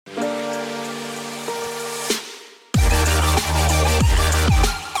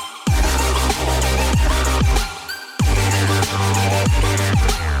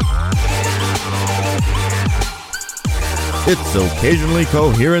It's Occasionally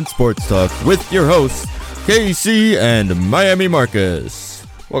Coherent Sports Talk with your hosts, KC and Miami Marcus.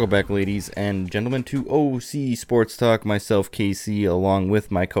 Welcome back, ladies and gentlemen, to OC Sports Talk. Myself, KC, along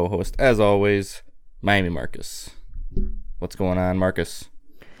with my co-host, as always, Miami Marcus. What's going on, Marcus?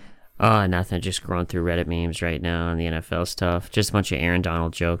 Nothing. Just scrolling through Reddit memes right now on the NFL stuff. Just a bunch of Aaron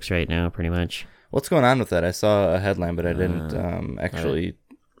Donald jokes right now, pretty much. What's going on with that? I saw a headline, but I didn't actually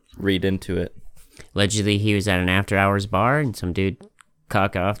read into it. Allegedly, he was at an after-hours bar, and some dude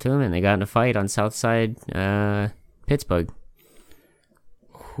cock off to him, and they got in a fight on Southside Pittsburgh.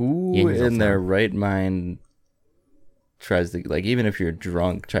 Who in their right mind tries to, like, even if you're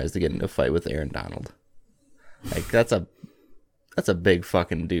drunk, tries to get into a fight with Aaron Donald? Like, that's a big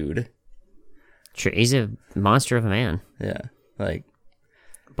fucking dude. Sure, he's a monster of a man. Yeah, like.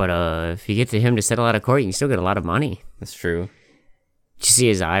 But if you get to him to settle out of court, you can still get a lot of money. That's true. Did you see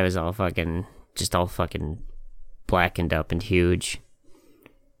his eye was all fucking blackened up and huge?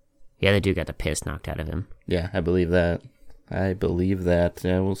 Yeah, the dude got the piss knocked out of him. Yeah, I believe that. Yeah,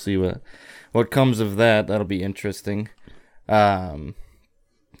 we'll see what comes of that. That'll be interesting. What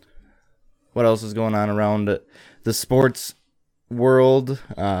else is going on around the sports world?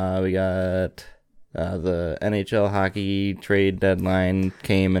 We got the NHL hockey trade deadline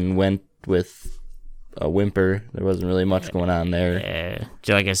came and went with a whimper. There wasn't really much going on there. Yeah,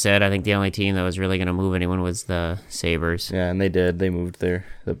 like I said, I think the only team that was really going to move anyone was the Sabres. Yeah, and they did. They moved the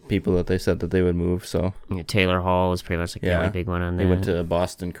people that they said that they would move. So Taylor Hall was pretty much like the only big one on there. They went to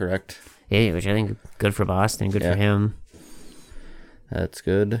Boston, correct? Yeah, which I think good for Boston, good for him. That's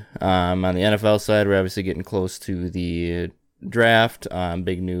good. On the NFL side, we're obviously getting close to the draft.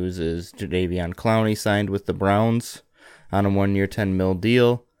 Big news is Jadeveon Clowney signed with the Browns on a 1-year, $10 million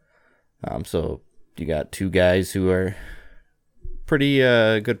deal. So you got two guys who are pretty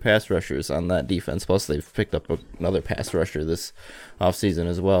good pass rushers on that defense. Plus, they've picked up another pass rusher this offseason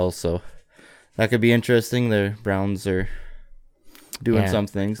as well. So that could be interesting. The Browns are doing some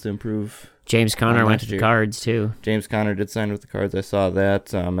things to improve. James Conner went to the Cards, too. James Conner did sign with the Cards. I saw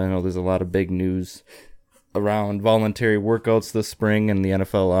that. I know there's a lot of big news around voluntary workouts this spring and the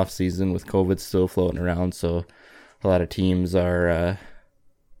NFL offseason with COVID still floating around. So a lot of teams are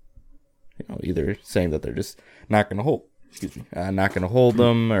either saying that they're just not going to hold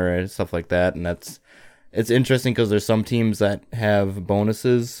them or stuff like that. And it's interesting because there's some teams that have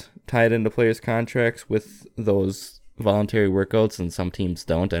bonuses tied into players' contracts with those voluntary workouts, and some teams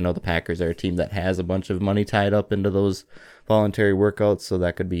don't. I know the Packers are a team that has a bunch of money tied up into those voluntary workouts, so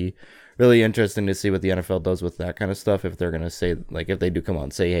that could be really interesting to see what the NFL does with that kind of stuff. If they're going to say, like, if they do come out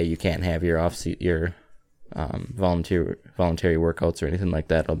and say, hey, you can't have your voluntary workouts or anything like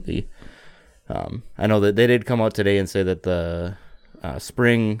that, it'll be. I know that they did come out today and say that the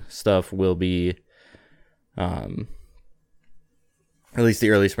spring stuff will be, at least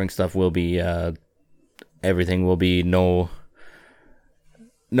the early spring stuff will be, everything will be no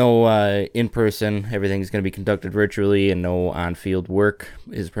in person. Everything's going to be conducted virtually, and no on-field work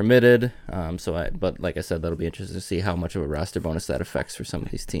is permitted. But like I said, that'll be interesting to see how much of a roster bonus that affects for some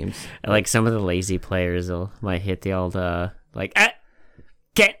of these teams. Like some of the lazy players might hit the old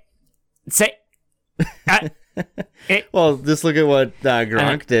can't say. Well, just look at what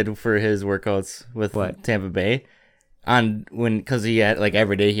Gronk did for his workouts with Tampa Bay. Because he had, like,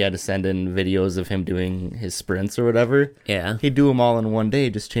 every day he had to send in videos of him doing his sprints or whatever. Yeah. He'd do them all in one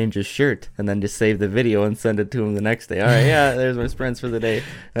day, just change his shirt, and then just save the video and send it to him the next day. All right, there's my sprints for the day.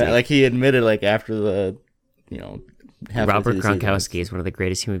 Like, he admitted, like, after the, Robert Gronkowski is one of the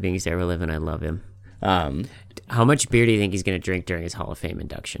greatest human beings to ever live, and I love him. How much beer do you think he's going to drink during his Hall of Fame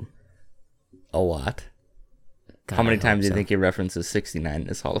induction? A lot. God, how many times do you think he references 69 in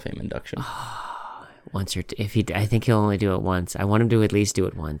his Hall of Fame induction? Once or I think he'll only do it once. I want him to at least do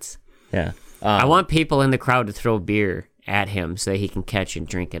it once. Yeah. I want people in the crowd to throw beer at him so that he can catch and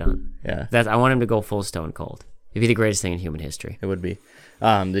drink it on. Yeah. I want him to go full stone cold. It'd be the greatest thing in human history. It would be.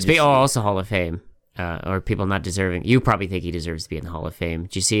 Also Hall of Fame, or people not deserving. You probably think he deserves to be in the Hall of Fame.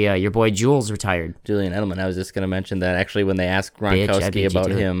 Did you see your boy Jules retired? Julian Edelman. I was just going to mention that actually when they asked Gronkowski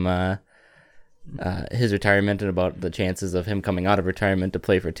about him, his retirement and about the chances of him coming out of retirement to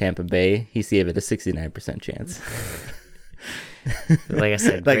play for Tampa Bay, he gave it a 69% chance. Like I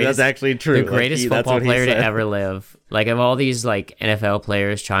said, that's actually true. The greatest football player to ever live. Like, of all these like NFL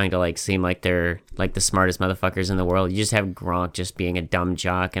players trying to like seem like they're like the smartest motherfuckers in the world, you just have Gronk just being a dumb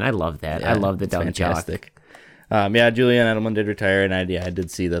jock, and I love that. I love the dumb fantastic jock. Julian Edelman did retire, and I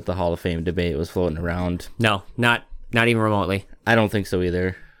did see that the Hall of Fame debate was floating around. No, not even remotely. I don't think so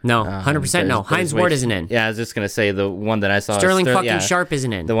either. No, 100% no. Hines Ward isn't in. Yeah, I was just going to say the one that I saw. Sterling Sharp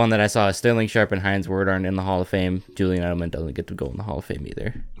isn't in. The one that I saw, Sterling Sharp and Hines Ward aren't in the Hall of Fame. Julian Edelman doesn't get to go in the Hall of Fame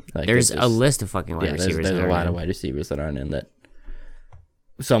either. Like, there's a list of fucking wide receivers. There's a lot of wide receivers that aren't in that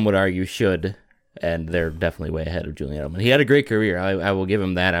some would argue should, and they're definitely way ahead of Julian Edelman. He had a great career. I will give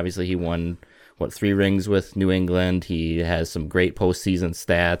him that. Obviously, he won, 3 rings with New England. He has some great postseason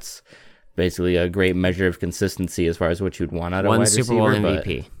stats. Basically, a great measure of consistency as far as what you'd want out of a wide receiver. Super Bowl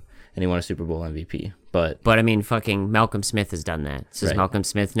MVP. And he won a Super Bowl MVP. But I mean, fucking Malcolm Smith has done that. So does Malcolm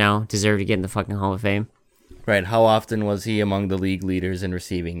Smith now deserve to get in the fucking Hall of Fame? Right. How often was he among the league leaders in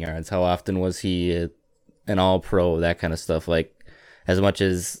receiving yards? How often was he an all-pro, that kind of stuff? Like, as much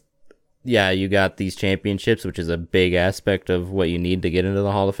as, you got these championships, which is a big aspect of what you need to get into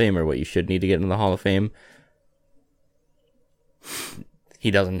the Hall of Fame, or what you should need to get into the Hall of Fame, he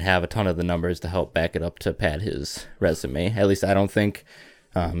doesn't have a ton of the numbers to help back it up to pad his resume. At least I don't think.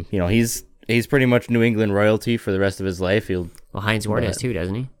 He's pretty much New England royalty for the rest of his life. Hines Ward has 2,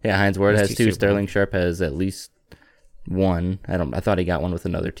 doesn't he? Yeah, Hines Ward has 2. Sterling Sharp has at least 1. I thought he got one with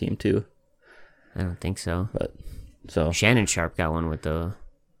another team too. I don't think so. But so Shannon Sharp got one with the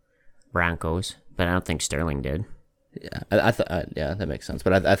Broncos, but I don't think Sterling did. Yeah, I thought. That makes sense.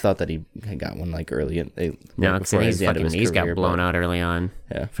 But I thought that he got one like early in. No, because his fucking knees got blown out early on.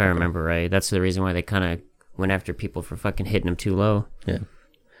 Yeah, if I remember right. That's the reason why they kind of went after people for fucking hitting him too low. Yeah.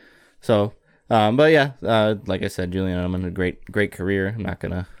 So, but yeah, like I said, Julian Edelman, a great career. I'm not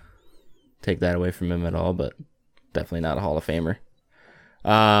gonna take that away from him at all, but definitely not a Hall of Famer.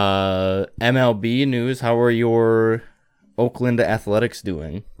 MLB news. How are your Oakland Athletics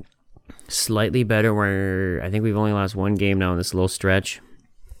doing? Slightly better. I think we've only lost 1 game now in this little stretch.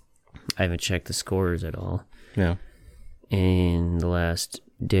 I haven't checked the scores at all. Yeah. In the last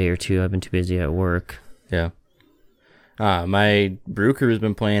day or 2, I've been too busy at work. Yeah. My Brew Crew has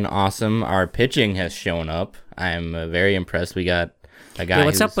been playing awesome. Our pitching has shown up. I'm very impressed. We got a guy. Yeah,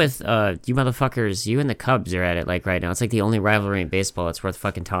 what's up with you motherfuckers? You and the Cubs are at it like right now. It's like the only rivalry in baseball that's worth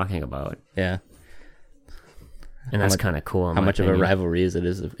fucking talking about. Yeah. And that's kind of cool. How much of a rivalry is it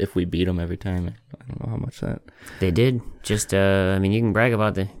if we beat them every time? I don't know how much that. They did. Just, I mean, you can brag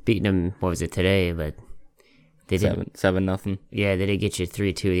about beating them, what was it, today, but they did. 7-0. Yeah, they did get you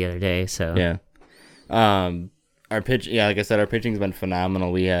 3-2 the other day, so. Yeah. Our pitch, like I said, our pitching's been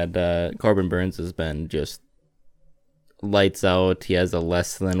phenomenal. We had, Corbin Burns has been just lights out. He has a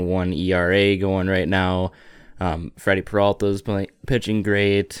less than 1 ERA going right now. Freddie Peralta's pitching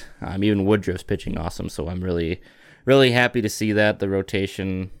great. Even Woodruff's pitching awesome. So I'm really, really happy to see that the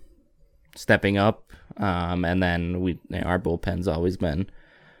rotation stepping up. And then our bullpen's always been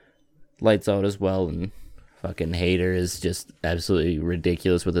lights out as well. And fucking Hader is just absolutely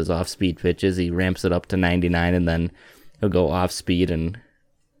ridiculous with his off-speed pitches. He ramps it up to 99 and then he'll go off-speed and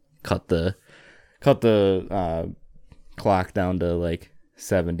cut the clock down to like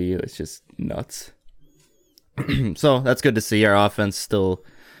 70. It's just nuts. So that's good to see. Our offense still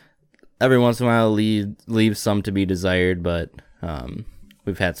every once in a while leaves some to be desired, but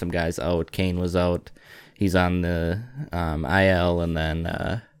we've had some guys out. Kane was out. He's on the IL, and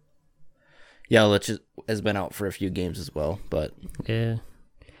then Yelich has been out for a few games as well. But yeah,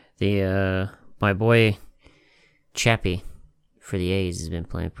 the my boy Chappie for the A's has been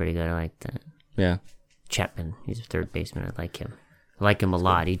playing pretty good. I like that. Yeah, Chapman. He's a third baseman. I like him. I like him a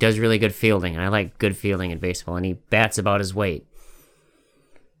lot. He does really good fielding, and I like good fielding in baseball, and he bats about his weight.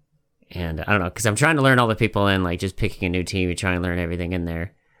 And I don't know, because I'm trying to learn all the people in, like just picking a new team, you try and learn everything in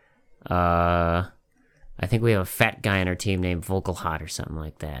there. I think we have a fat guy on our team named Vogelhot or something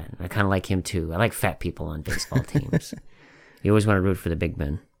like that. And I kind of like him too. I like fat people on baseball teams. You always want to root for the big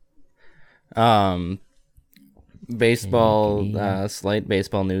men. Baseball, slight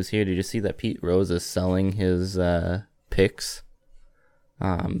baseball news here. Did you see that Pete Rose is selling his picks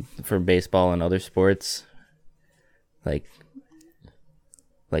for baseball and other sports? Like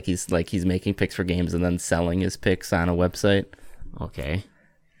he's making picks for games and then selling his picks on a website. Okay.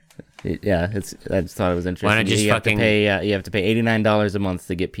 Yeah, I just thought it was interesting. Why not just you have to pay $89 a month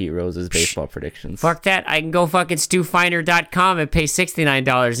to get Pete Rose's baseball predictions. Fuck that! I can go fucking StuFiner.com and pay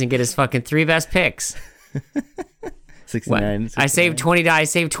 $69 and get his fucking 3 best picks. 69. I saved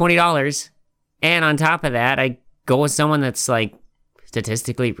 $20, and on top of that, I go with someone that's like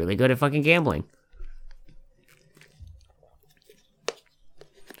statistically really good at fucking gambling.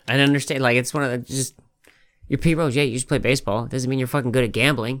 I don't understand. Like, it's one of the just. You're Pete Rose, yeah, you just play baseball. It doesn't mean you're fucking good at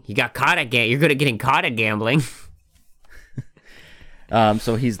gambling. You got caught at you're good at getting caught at gambling.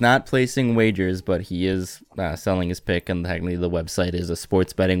 So he's not placing wagers, but he is selling his pick, and technically the website is a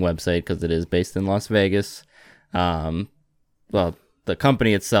sports betting website because it is based in Las Vegas. Well, the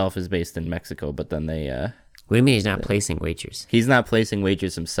company itself is based in Mexico, but then they. What do you mean he's not placing wagers? He's not placing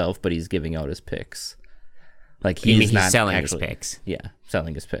wagers himself, but he's giving out his picks. Like he's not selling his picks. Yeah,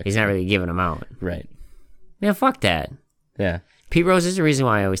 selling his picks. He's not really giving them out. Right. Yeah, fuck that. Yeah. Pete Rose is the reason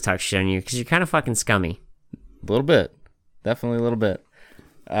why I always talk shit on you, because you're kind of fucking scummy. A little bit. Definitely a little bit.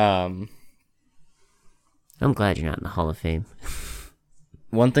 I'm glad you're not in the Hall of Fame.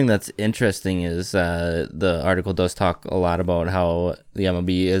 One thing that's interesting is the article does talk a lot about how the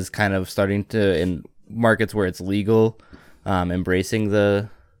MLB is kind of starting to, in markets where it's legal, embracing the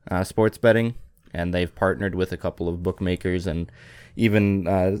sports betting. And they've partnered with a couple of bookmakers, and even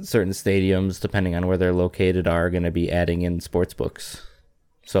certain stadiums, depending on where they're located, are going to be adding in sports books.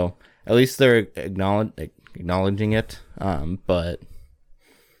 So at least they're acknowledging it. But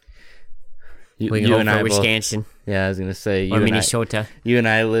you and I, Wisconsin. Yeah, I was going to say, or Minnesota. You and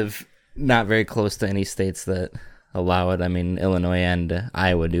I live not very close to any states that allow it. I mean, Illinois and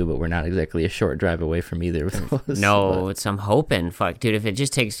Iowa do, but we're not exactly a short drive away from either of those. No, I'm hoping. Fuck, dude, if it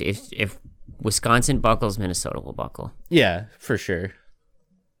just takes if Wisconsin buckles, Minnesota will buckle. Yeah, for sure.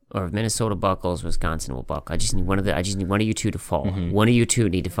 Or if Minnesota buckles, Wisconsin will buckle. I just need one of you two to fall. Mm-hmm. One of you two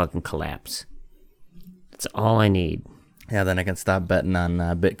need to fucking collapse. That's all I need. Yeah, then I can stop betting on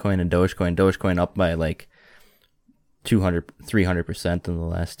Bitcoin and Dogecoin. Dogecoin up by like 300% in the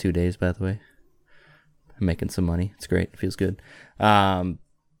last 2 days, by the way. I'm making some money. It's great. It feels good. Let's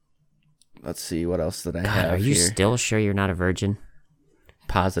see. What else did I have Are you here? still sure you're not a virgin?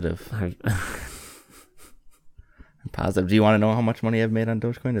 Positive. I'm positive. Do you want to know how much money I've made on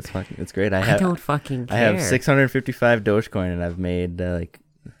Dogecoin? It's great. I don't fucking care. I have 655 Dogecoin, and I've made like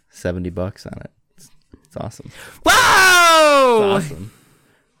 $70 on it. It's awesome. Whoa! It's awesome.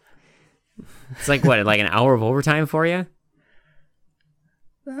 It's like what? Like an hour of overtime for you?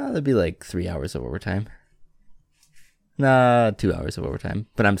 That'd be like 3 hours of overtime. Nah, 2 hours of overtime.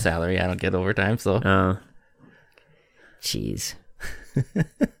 But I'm salary. I don't get overtime, so. Oh. Jeez.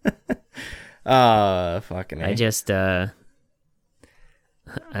 Fucking. I just, I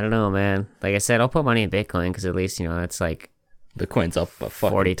don't know, man. Like I said, I'll put money in Bitcoin because at least, it's like Bitcoin's up a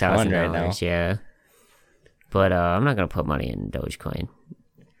fucking $40,000 right now. Yeah. But I'm not gonna put money in Dogecoin.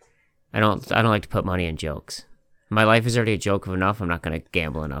 I don't like to put money in jokes. My life is already a joke of enough. I'm not gonna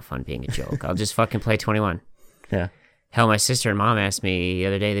gamble enough on being a joke. I'll just fucking play 21. Yeah. Hell, my sister and mom asked me the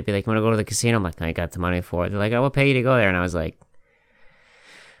other day. They'd be like, "You want to go to the casino?" I'm like, "I got the money for it." They're like, "I will pay you to go there," and I was like,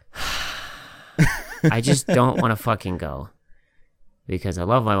 I just don't want to fucking go because I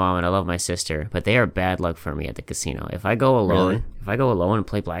love my mom and I love my sister, but they are bad luck for me at the casino. If I go alone, and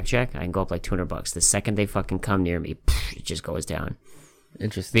play blackjack, I can go up like $200. The second they fucking come near me, it just goes down.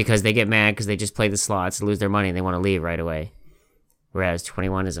 Interesting. Because they get mad because they just play the slots, lose their money, and they want to leave right away. Whereas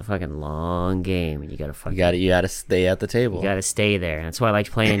 21 is a fucking long game, and you gotta stay at the table. You gotta stay there. And that's why I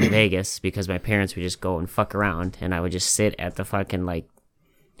liked playing in Vegas, because my parents would just go and fuck around, and I would just sit at the fucking like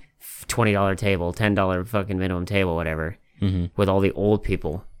 $20 table, $10 fucking minimum table, whatever, with all the old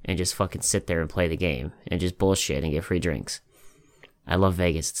people, and just fucking sit there and play the game and just bullshit and get free drinks. I love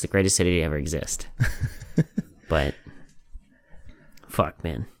Vegas. It's the greatest city to ever exist. But fuck,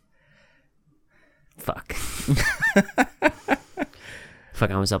 man. Fuck.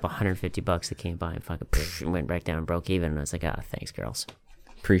 Fuck, I was up $150 that came by and fucking went back down and broke even. And I was like, thanks, girls.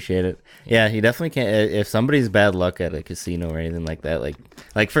 Appreciate it. Yeah, you definitely can't. If somebody's bad luck at a casino or anything like that,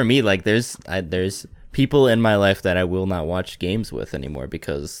 like for me, like there's people in my life that I will not watch games with anymore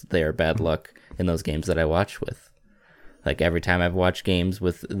because they are bad luck in those games that I watch with. Like every time I've watched games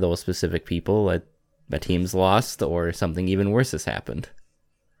with those specific people, my team's lost or something even worse has happened.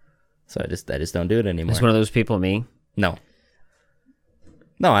 So I just don't do it anymore. Is one of those people me? No,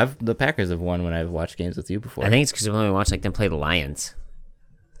 the Packers have won when I've watched games with you before. I think it's because I've only watched like them play the Lions.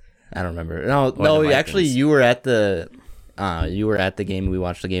 I don't remember. No, actually, you were at the game. We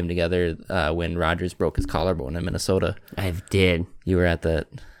watched the game together when Rodgers broke his collarbone in Minnesota. I did. You were at that.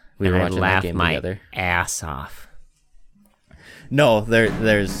 We were watching that game together. Ass off. No,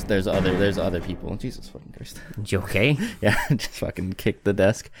 there's other people. Jesus fucking Christ. You okay? Yeah, just fucking kicked the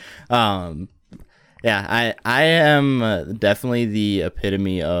desk. Yeah, I am definitely the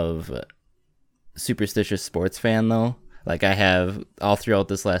epitome of superstitious sports fan though. Like I have all throughout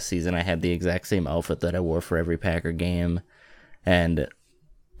this last season, I had the exact same outfit that I wore for every Packer game, and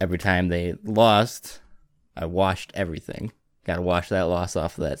every time they lost, I washed everything. Got to wash that loss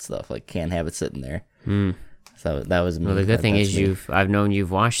off of that stuff. Like can't have it sitting there. So that was me. Well, the good thing is I've known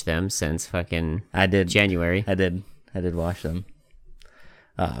you've washed them since fucking January. I did wash them.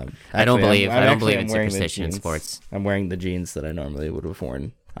 I don't believe in superstition in sports. I'm wearing the jeans that I normally would have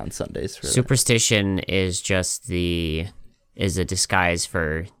worn on Sundays. Superstition is just it's is a disguise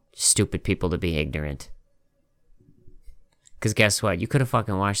for stupid people to be ignorant. Because guess what? You could have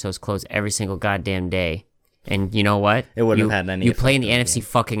fucking washed those clothes every single goddamn day. And you know what? It wouldn't have had any. You play in the NFC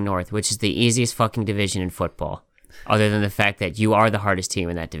fucking North, which is the easiest fucking division in football. Other than the fact that you are the hardest team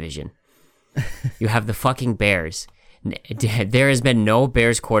in that division. You have the fucking Bears. There has been no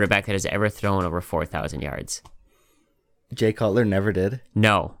Bears quarterback that has ever thrown over 4,000 yards. Jay Cutler never did?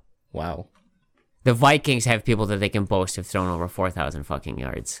 No. Wow. The Vikings have people that they can boast have thrown over 4,000 fucking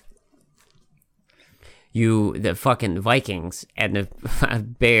yards. The fucking Vikings and the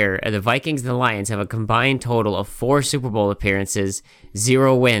Vikings and the Lions have a combined total of 4 Super Bowl appearances,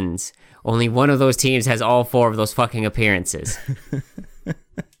 0 wins. Only one of those teams has all 4 of those fucking appearances.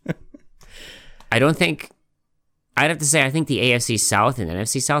 I'd have to say, I think the AFC South and the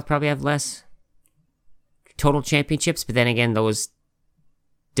NFC South probably have less total championships, but then again, those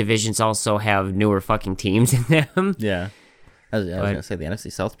divisions also have newer fucking teams in them. Yeah. I was going to say the NFC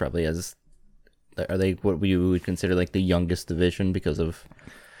South probably has... Are they what we would consider like the youngest division because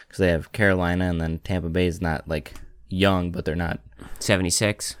they have Carolina and then Tampa Bay is not like young, but they're not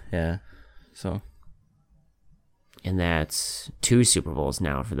 76. Yeah. So. And that's 2 Super Bowls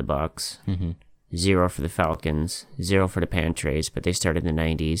now for the Bucks. Mm-hmm. 0 for the Falcons. 0 for the Panthers, but they started in the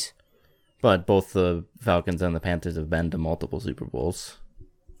 90s. But both the Falcons and the Panthers have been to multiple Super Bowls.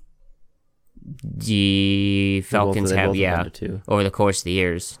 The Falcons have been to 2 over the course of the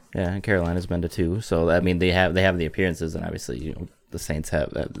years. Yeah, and Carolina's been to 2. So I mean, they have the appearances, and obviously, the Saints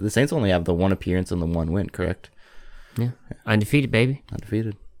have the Saints only have the 1 appearance and the 1 win, correct? Yeah, undefeated, baby.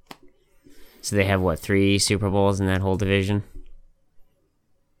 Undefeated. So they have 3 Super Bowls in that whole division.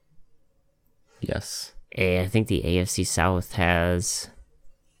 Yes. And I think the AFC South has.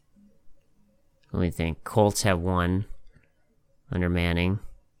 Let me think. Colts have 1 under Manning.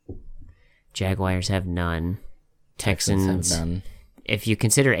 Jaguars have none. Texans have none. If you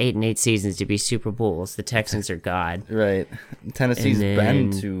consider 8 and 8 seasons to be Super Bowls, the Texans are God. Right. Tennessee's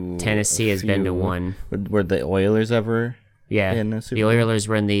been to. Tennessee has been to 1. Were the Oilers ever? Yeah. In a Super the Oilers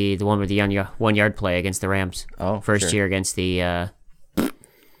were in the one with the 1 yard play against the Rams. Oh, first year against the. Or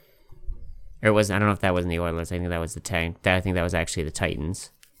it was, I don't know if that was in the Oilers. I think that was the Tank. I think that was actually the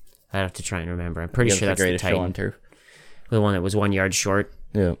Titans. I'd have to try and remember. I'm pretty sure that's the Titans. Show on turf. The one that was 1 yard short.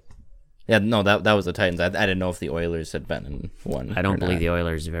 Yeah. Yeah, no, that was the Titans. I didn't know if the Oilers had been in 1. I don't believe the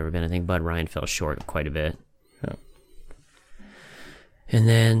Oilers have ever been. I think Bud Ryan fell short quite a bit. Yeah. And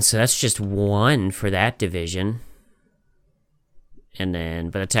then, so that's just 1 for that division. And then,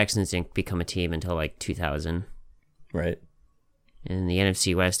 but the Texans didn't become a team until like 2000. Right. And the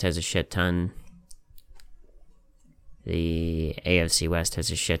NFC West has a shit ton. The AFC West has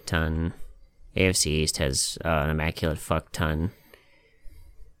a shit ton. AFC East has an immaculate fuck ton.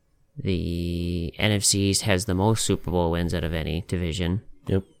 The NFC East has the most Super Bowl wins out of any division.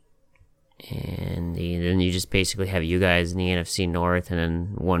 Yep. And then you just basically have you guys in the NFC North and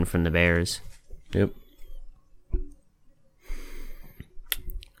then 1 from the Bears. Yep.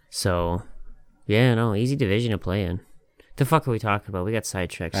 So, yeah, no, easy division to play in. The fuck are we talking about? We got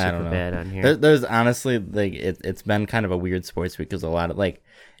sidetracked super bad on here. There's honestly, like, it's been kind of a weird sports week because a lot of, like,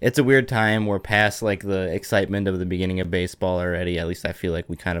 it's a weird time. We're past, like, the excitement of the beginning of baseball already. At least I feel like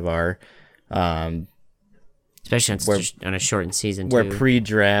we kind of are. Especially on a shortened season, too. We're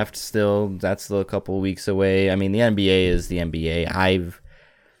pre-draft still. That's still a couple of weeks away. I mean, the NBA is the NBA.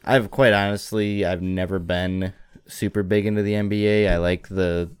 I've quite honestly, I've never been super big into the NBA. I like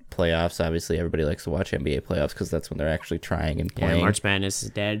the playoffs. Obviously, everybody likes to watch NBA playoffs because that's when they're actually trying and playing. Yeah, March Madness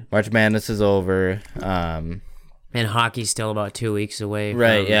is dead. March Madness is over. And hockey's still about 2 weeks away.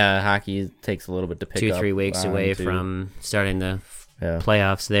 Right, yeah. Hockey takes a little bit to pick up. 2-3 weeks away from starting the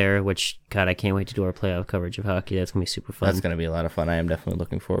playoffs there, which, God, I can't wait to do our playoff coverage of hockey. That's going to be super fun. That's going to be a lot of fun. I am definitely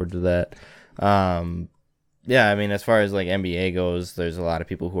looking forward to that. Yeah, I mean, as far as, like, NBA goes, there's a lot of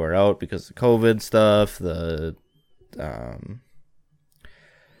people who are out because of COVID stuff.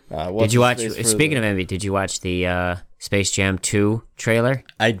 Did you watch, speaking of NBA, did you watch the Space Jam 2 trailer?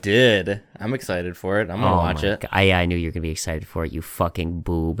 I did. I'm excited for it. I'm going to watch it. I knew you were going to be excited for it, you fucking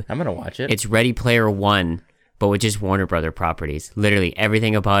boob. I'm going to watch it. It's Ready Player One, but with just Warner Brother properties. Literally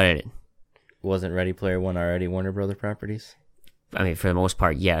everything about it. Wasn't Ready Player One already Warner Brother properties? I mean, for the most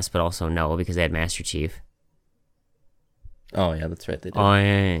part, yes, but also no, because they had Master Chief. Oh, yeah, that's right. They did. Oh,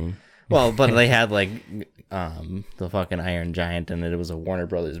 yeah. Well, but they had, like, the fucking Iron Giant, and it was a Warner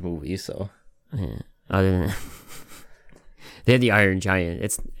Brothers movie, so. Yeah. Other than they had the Iron Giant.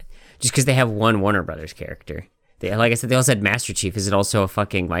 It's just because they have one Warner Brothers character. They, like I said, they also had Master Chief. Is it also a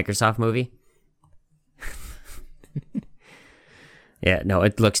fucking Microsoft movie? Yeah, no,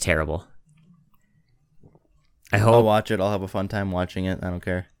 it looks terrible. I'll watch it. I'll have a fun time watching it. I don't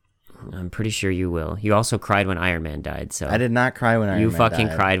care. I'm pretty sure you will. You also cried when Iron Man died, so... I did not cry when Iron Man died. You fucking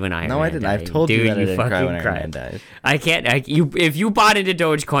cried when Iron Man died. No, I didn't. I've told you that I didn't cry when Iron Man died. I can't... if you bought into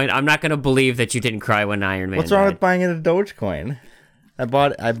Dogecoin, I'm not going to believe that you didn't cry when Iron Man died. What's wrong with buying into Dogecoin? I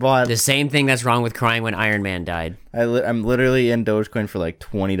bought... The same thing that's wrong with crying when Iron Man died. I'm literally in Dogecoin for like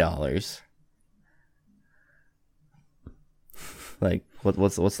 $20. Like,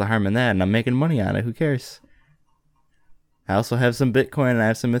 what's the harm in that? And I'm making money on it. Who cares? I also have some Bitcoin and I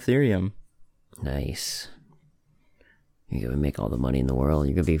have some Ethereum. Nice. You're gonna make all the money in the world.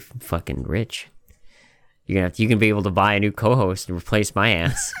 You're gonna be fucking rich. You can be able to buy a new co-host and replace my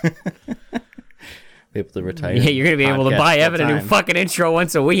ass. Be able to retire. Yeah, you're gonna be able to buy Evan a new fucking intro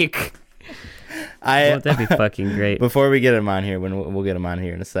once a week. Won't that be fucking great? Before we get him on here, when we'll get him on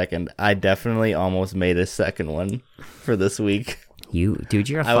here in a second, I definitely almost made a second one for this week. Dude,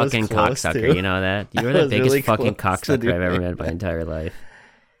 you're a fucking cocksucker. You know that? You were the biggest really fucking cocksucker I've ever met in my entire life.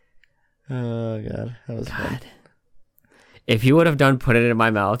 Oh, God. That was fun. If you would have put it in my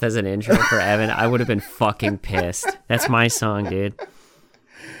mouth as an intro for Evan, I would have been fucking pissed. That's my song, dude.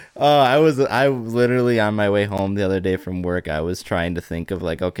 I was literally on my way home the other day from work. I was trying to think of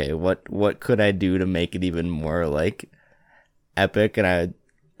like, okay, what could I do to make it even more like epic? And I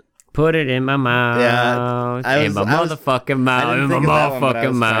put it in my mouth. Yeah, in my motherfucking mouth. In my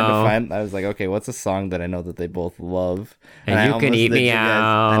motherfucking mouth. I was like, okay, what's a song that I know that they both love? And you can eat me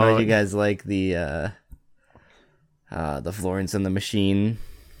out. I know you guys like the Florence and the Machine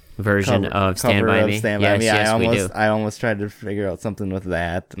version of Stand By Me. Yes, we do. I almost tried to figure out something with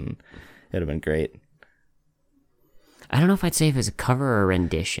that, and it'd have been great. I don't know if I'd say if it's a cover or a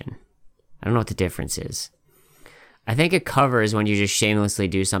rendition. I don't know what the difference is. I think a cover is when you just shamelessly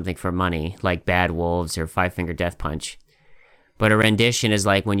do something for money, like Bad Wolves or Five Finger Death Punch. But a rendition is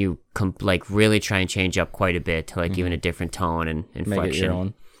like when you really try and change up quite a bit to like even a different tone and inflection. Make it your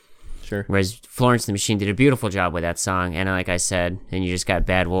own. Sure. Whereas Florence and the Machine did a beautiful job with that song, and like I said, and you just got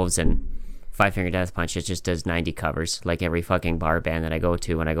Bad Wolves and Five Finger Death Punch. It just does 90 covers, like every fucking bar band that I go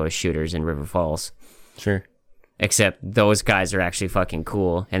to when I go to Shooters in River Falls. Sure. Except those guys are actually fucking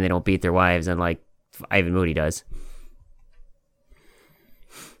cool, and they don't beat their wives, and like Ivan Moody does.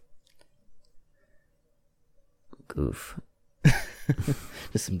 Goof.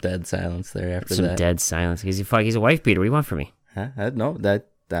 Just some dead silence there after that. Some dead silence. He's a wife beater. What do you want from me? Huh? No,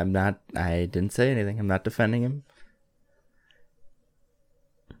 I'm not. I didn't say anything. I'm not defending him.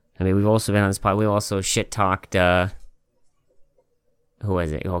 I mean, we've also been on this pod. We also shit talked. Who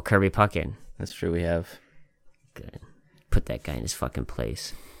was it? Oh, Kirby Puckett. That's true. We have. Good. Put that guy in his fucking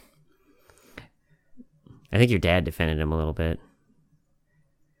place. I think your dad defended him a little bit.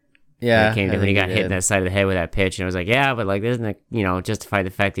 Yeah, when he got hit in that side of the head with that pitch, and I was like, yeah, but like, doesn't it, justify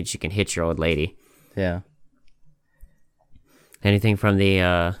the fact that you can hit your old lady? Yeah. Anything from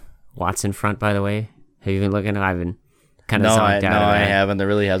the Watson front, by the way? Have you been looking? I've been kind of zonked out of that. No, I haven't. There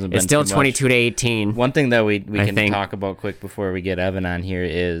really hasn't been. It's still 22-18. One thing that we can talk about quick before we get Evan on here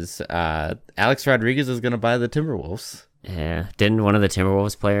is Alex Rodriguez is going to buy the Timberwolves. Yeah, didn't one of the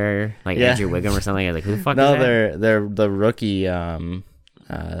Timberwolves player Andrew Wiggum or something? I was like, who the fuck? No, is that? they're the rookie.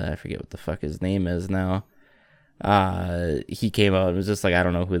 I forget what the fuck his name is now. He came out and was just like, I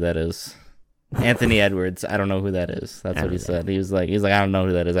don't know who that is. Anthony Edwards, I don't know who that is. That's what he said. He was like, I don't know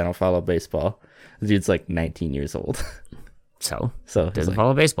who that is. I don't follow baseball. The dude's like 19 years old. So doesn't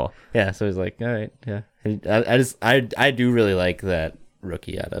follow baseball. Yeah, so he's like, all right, yeah. I do really like that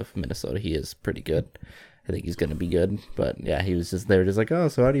rookie out of Minnesota. He is pretty good. I think he's gonna be good. But yeah, they were just like, oh,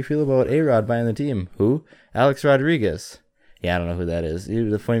 so how do you feel about A-Rod buying the team? Who? Alex Rodriguez. Yeah, I don't know who that is.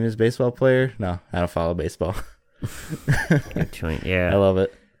 You the famous baseball player? No, I don't follow baseball. Yeah, I love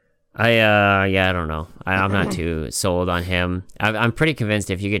it. I don't know. I'm not too sold on him. I'm pretty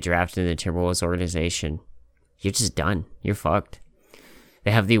convinced if you get drafted in the Timberwolves organization, you're just done. You're fucked. They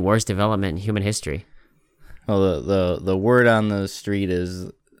have the worst development in human history. Well, the word on the street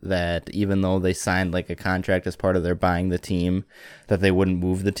is that even though they signed like a contract as part of their buying the team, that they wouldn't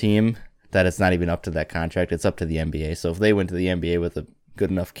move the team. That it's not even up to that contract. It's up to the NBA. So if they went to the NBA with a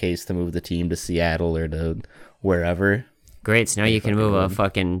good enough case to move the team to Seattle or to wherever. Great. So now you can move a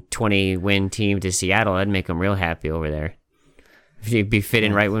fucking 20-win team to Seattle. That'd make them real happy over there. You'd be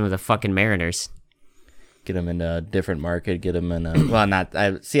fitting right in with the fucking Mariners. Get them in a different market. Get them in a...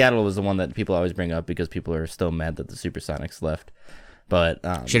 Well, Seattle was the one that people always bring up because people are still mad that the Supersonics left. But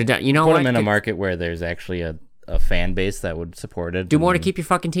should have done... You know put what? them in a market where there's actually a fan base that would support it. Do more to keep your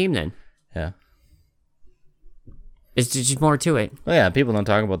fucking team then. Yeah. It's just more to it. Well, yeah, people don't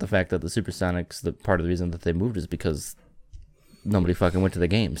talk about the fact that the Supersonics, part of the reason that they moved is because nobody fucking went to the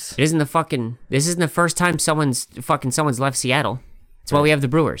games. This isn't the first time someone's left Seattle. That's why we have the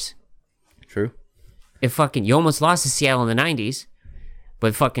Brewers. True. If you almost lost to Seattle in the 90s,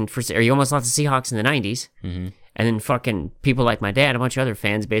 but you almost lost to Seahawks in the 90s, and then fucking people like my dad, a bunch of other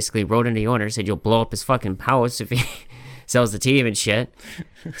fans, basically wrote into the owner, said you'll blow up his fucking house if he sells the team and shit.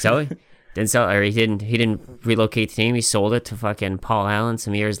 So he didn't relocate the team. He sold it to fucking Paul Allen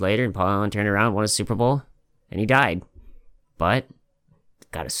some years later, and Paul Allen turned around, won a Super Bowl, and he died. But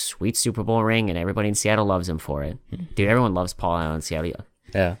got a sweet Super Bowl ring, and everybody in Seattle loves him for it. Dude, everyone loves Paul Allen in Seattle.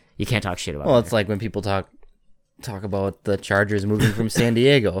 Yeah. You can't talk shit about Well, it's like when people talk about the Chargers moving from San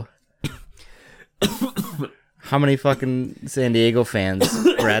Diego. How many fucking San Diego fans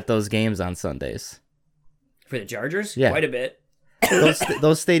were at those games on Sundays? For the Chargers? Yeah. Quite a bit.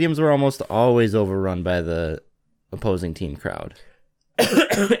 Those stadiums were almost always overrun by the opposing team crowd.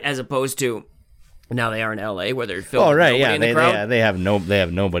 As opposed to now they are in LA where they're filled. Oh right, yeah, they have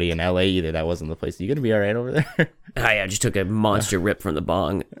nobody in LA either. That wasn't the place. You gonna be all right over there? I just took a monster rip from the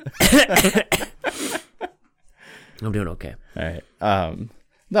bong. I'm doing okay. All right.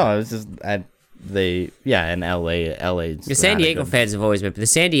 No, it was just in LA. The San Diegans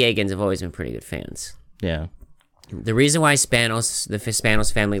have always been pretty good fans. Yeah. The reason why the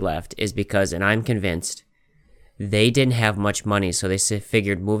Spanos family left is because, and I'm convinced, they didn't have much money, so they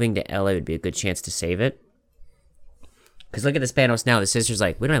figured moving to LA would be a good chance to save it. Because look at the Spanos now. The sister's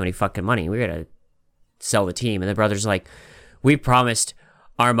like, we don't have any fucking money. We're going to sell the team. And the brother's like, we promised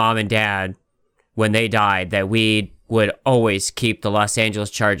our mom and dad when they died that we would always keep the Los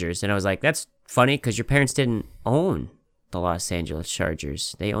Angeles Chargers. And I was like, that's funny because your parents didn't own the Los Angeles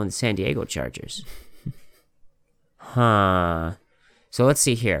Chargers. They owned the San Diego Chargers. Huh. So let's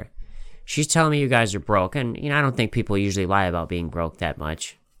see here. She's telling me you guys are broke, and I don't think people usually lie about being broke that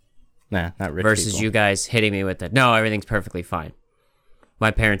much. Nah, not rich versus people. You guys hitting me with the, no, everything's perfectly fine.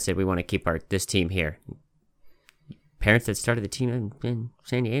 My parents said we want to keep this team here. Parents that started the team in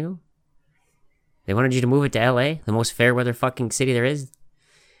San Diego? They wanted you to move it to LA, the most fair weather fucking city there is.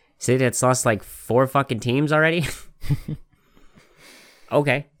 City that's lost like 4 fucking teams already?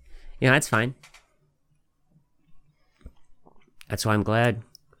 Okay. That's fine. That's why I'm glad.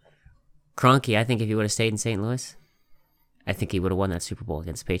 Kroenke, I think if he would have stayed in St. Louis, I think he would have won that Super Bowl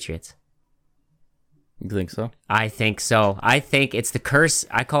against the Patriots. You think so? I think so. I think it's the curse.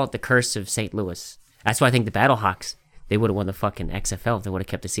 I call it the curse of St. Louis. That's why I think the Battlehawks, they would have won the fucking XFL if they would have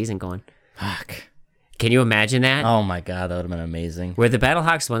kept the season going. Fuck. Can you imagine that? Oh my god, that would have been amazing. Were the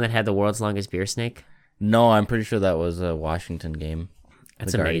Battlehawks the one that had the world's longest beer snake? No, I'm pretty sure that was a Washington game.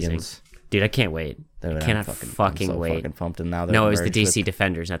 That's amazing. Guardians. Dude, I can't wait. I cannot fucking wait. Fucking pumped, and now no, it was the DC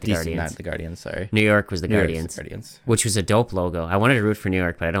Defenders, not the Guardians. Not the Guardians, sorry. New York was the Guardians, which was a dope logo. I wanted to root for New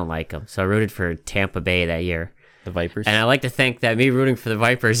York, but I don't like them. So I rooted for Tampa Bay that year. The Vipers? And I like to think that me rooting for the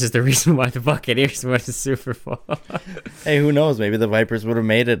Vipers is the reason why the Buccaneers won the Super Bowl. Hey, who knows? Maybe the Vipers would have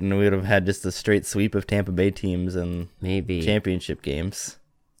made it, and we would have had just a straight sweep of Tampa Bay teams and maybe championship games.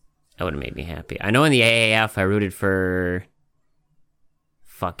 That would have made me happy. I know in the AAF I rooted for...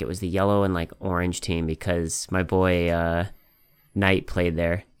 it was the yellow and like orange team because my boy Knight played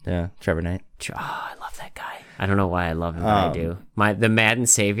there. Yeah, Trevor Knight. Oh, I love that guy. I don't know why I love him, but I do. The Madden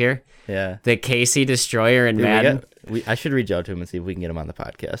savior. Yeah. The Casey Destroyer in Madden. I should reach out to him and see if we can get him on the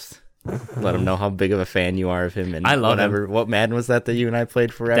podcast. Let him know how big of a fan you are of him. And I love him. What Madden was that you and I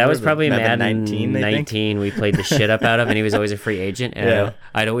played forever? That was probably Madden 19. We played the shit up out of, and he was always a free agent. And yeah.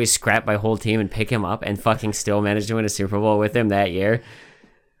 I'd always scrap my whole team and pick him up and fucking still manage to win a Super Bowl with him that year.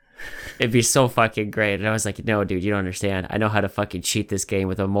 It'd be so fucking great. And I was like, no, dude, you don't understand. I know how to fucking cheat this game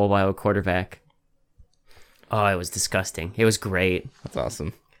with a mobile quarterback. Oh, it was disgusting. It was great. That's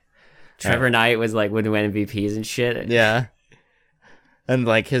awesome. Trevor Knight was like winning MVPs and shit. Yeah. And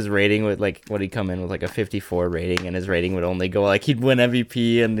like his rating would he'd come in with like a 54 rating, and his rating would only go he'd win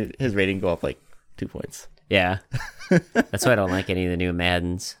MVP and his rating go up like 2 points. Yeah. That's why I don't like any of the new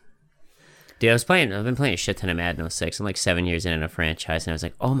Maddens. Dude, I've been playing a shit ton of Madden 06. I'm like 7 years in a franchise, and I was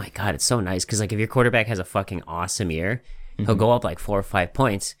like, oh my god, it's so nice. Because like if your quarterback has a fucking awesome year, he'll go up like 4 or 5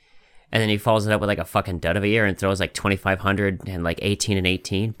 points, and then he follows it up with like a fucking dud of a year and throws like 2,500 and like 18 and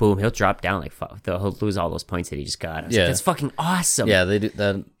 18. Boom, he'll drop down like he'll lose all those points that he just got. I was like, that's fucking awesome. Yeah, they do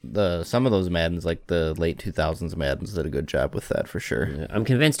that. Some of those Maddens, like the late 2000s Maddens, did a good job with that for sure. Yeah, I'm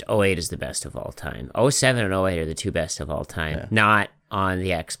convinced 08 is the best of all time. 07 and 08 are the 2 best of all time. Yeah. Not on the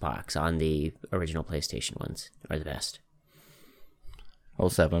Xbox, on the original PlayStation ones are the best.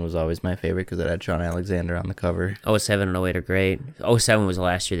 07 was always my favorite because it had Sean Alexander on the cover. 07 and 08 are great. 07 was the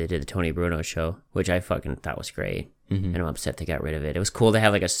last year they did the Tony Bruno show, which I fucking thought was great. And I'm upset they got rid of it. It was cool to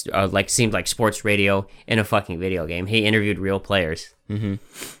have like seemed like sports radio in a fucking video game. He interviewed real players. And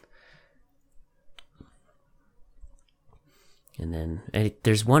then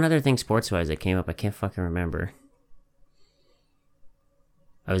there's one other thing sports-wise that came up. I can't fucking remember.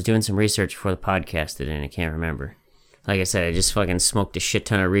 I was doing some research for the podcast today, and I can't remember. Like I said, I just fucking smoked a shit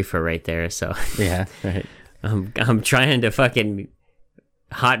ton of reefer right there. So yeah, right. I'm trying to fucking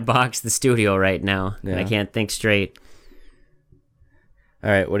hotbox the studio right now. Yeah. And I can't think straight. All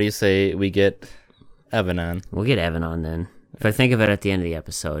right, what do you say we get Evan on? We'll get Evan on then. If I think of it at the end of the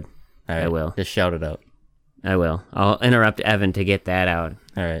episode, all right, I will. Just shout it out. I will. I'll interrupt Evan to get that out.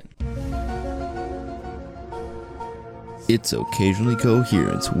 All right. It's Occasionally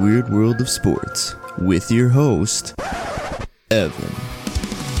Coherent's Weird World of Sports with your host, Evan.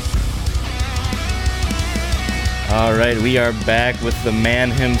 All right, we are back with the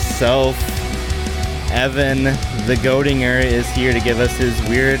man himself. Evan, the Goatinger, is here to give us his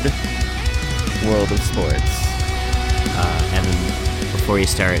weird world of sports. Evan, before you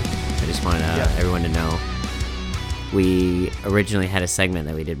start, I just want everyone to know we originally had a segment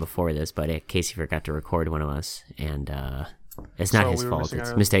that we did before this, but Casey forgot to record one of us, and it's not his fault.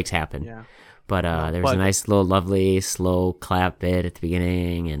 Mistakes happen. Yeah. But there was a nice little lovely slow clap bit at the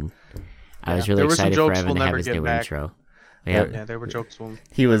beginning, and I was really excited for Evan to have his new intro. Yeah, there were jokes.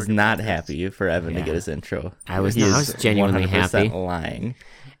 He was not happy for Evan to get his intro. I was genuinely happy. Lying.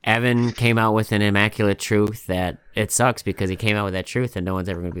 Evan came out with an immaculate truth that it sucks because he came out with that truth and no one's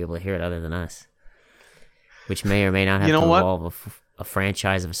ever going to be able to hear it other than us. Which may or may not have to involve a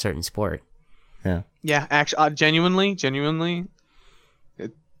franchise of a certain sport. Yeah. Yeah, actually, genuinely.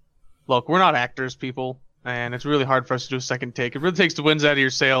 Look, we're not actors, people. And it's really hard for us to do a second take. It really takes the winds out of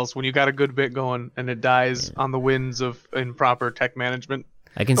your sails when you got a good bit going and it dies on the winds of improper tech management.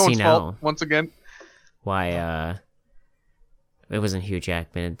 I can see now. Once again. Why, it wasn't Hugh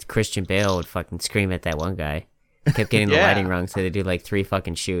Jackman. Christian Bale would fucking scream at that one guy. He kept getting the lighting wrong, so they do like 3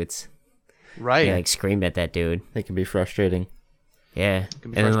 fucking shoots. Right. They like screamed at that dude. They can be frustrating. Yeah.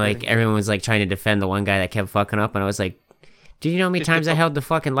 And then like everyone was like trying to defend the one guy that kept fucking up, and I was like, do you know how many times I held the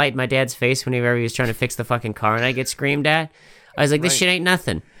fucking light in my dad's face whenever he was trying to fix the fucking car and I get screamed at? I was like, this shit ain't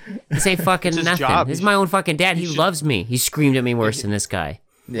nothing. This ain't fucking nothing. Job. This is my own fucking dad. He loves me. He screamed at me worse than this guy.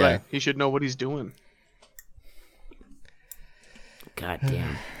 Yeah. Right. He should know what he's doing. God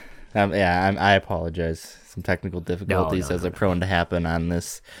damn. I apologize. Some technical difficulties as are prone to happen on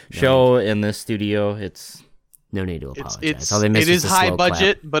this show in this studio. It's no need to apologize. It is high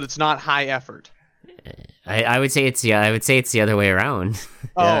budget, but it's not high effort. I would say it's the other way around.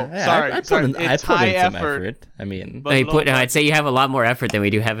 Sorry. I put in some effort. I mean, I'd say you have a lot more effort than we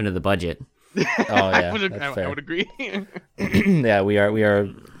do have into the budget. I would agree. Yeah,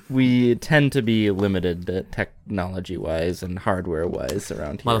 we tend to be limited technology-wise and hardware-wise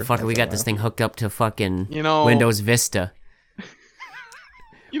around here. Motherfucker, we got this thing hooked up to fucking Windows Vista.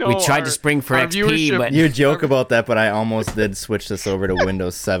 We tried to spring for XP, but... You joke about that, but I almost did switch this over to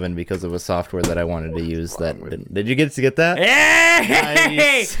Windows 7 because of a software that I wanted to use that didn't. Did you get that? Hey!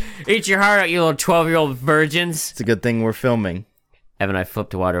 Nice. Eat your heart out, you little 12-year-old virgins. It's a good thing we're filming. Evan, I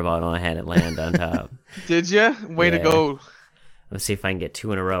flipped a water bottle and I had it land on top. Did you? Way to go. Let's see if I can get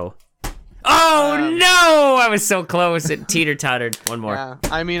 2 in a row. Oh, no! I was so close. It teeter-tottered. One more. Yeah.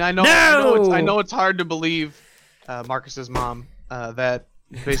 I mean, I know it's hard to believe, Marcus's mom, that...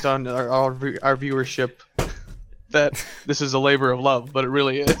 based on our viewership, that this is a labor of love, but it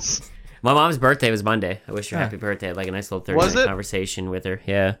really is. My mom's birthday was Monday. I wish her happy birthday. I had like a nice little 30-minute conversation with her.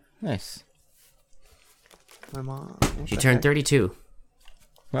 Yeah. Nice. My mom. She turned 32.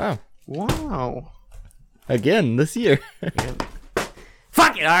 Wow. Again this year. Yeah.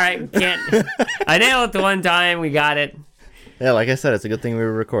 Fuck it. All right. Can't. I nailed it the one time. We got it. Yeah, like I said, it's a good thing we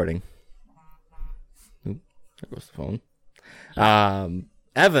were recording. Oop, there goes the phone.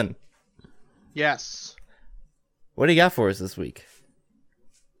 Evan. Yes. What do you got for us this week?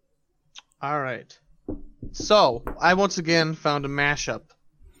 All right. So, I once again found a mashup.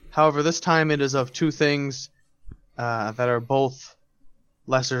 However, this time it is of 2 things that are both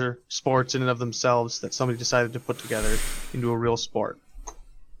lesser sports in and of themselves that somebody decided to put together into a real sport.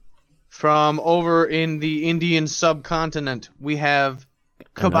 From over in the Indian subcontinent, we have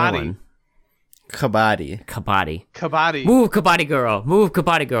kabaddi. Kabaddi. Move, kabaddi girl. Move,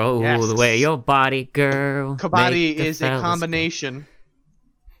 kabaddi girl. Ooh, yes. The way your body, girl. Kabaddi is a combination.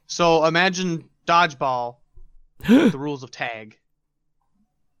 So imagine dodgeball with the rules of tag.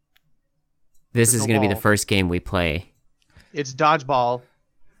 This is going to be the first game we play. It's dodgeball,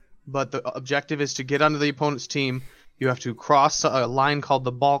 but the objective is to get onto the opponent's team. You have to cross a line called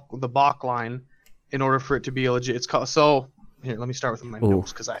the balk line in order for it to be a legit. It's called Here, let me start with my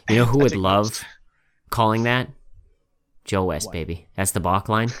notes because You know who would love calling that? Joe West, baby. That's the balk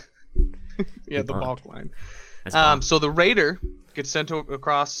line. Yeah, the balk line. So the Raider gets sent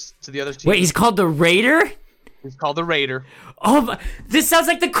across to the other team. Wait, he's called the Raider? He's called the Raider. Oh, this sounds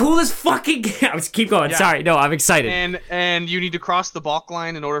like the coolest fucking game. Keep going. Yeah. Sorry. No, I'm excited. And you need to cross the balk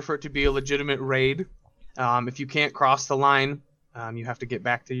line in order for it to be a legitimate raid. If you can't cross the line, you have to get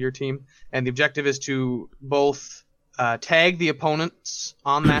back to your team. And the objective is to both tag the opponents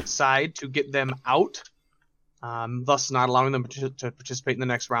on that side to get them out, thus not allowing them to participate in the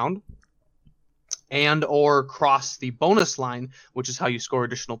next round, and or cross the bonus line, which is how you score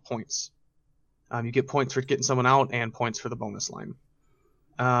additional points. You get points for getting someone out and points for the bonus line.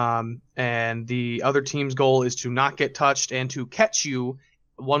 And the other team's goal is to not get touched and to catch you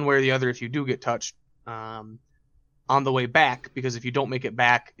one way or the other if you do get touched on the way back, because if you don't make it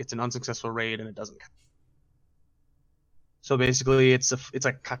back, it's an unsuccessful raid and it doesn't count. So basically, it's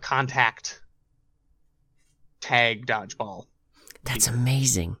a contact tag dodgeball. That's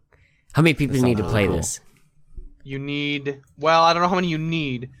amazing. How many people need to play this? You need, well, I don't know how many you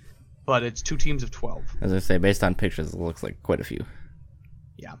need, but it's 2 teams of 12. As I say, based on pictures, it looks like quite a few.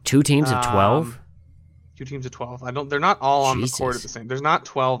 Yeah. 2 teams of 12? 2 teams of 12. They're not all on the court at the same. There's not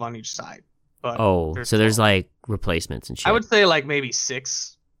 12 on each side. But there's like replacements and shit. I would say like maybe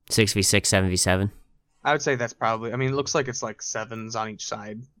 6. 6v6, 7v7. I would say that's probably. I mean, it looks like it's like 7s on each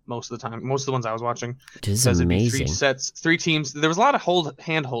side most of the time. Most of the ones I was watching. This is amazing. 3 sets, 3 teams. There was a lot of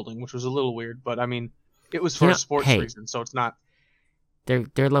hand holding, which was a little weird, but I mean, it was for a sports reason, so it's not.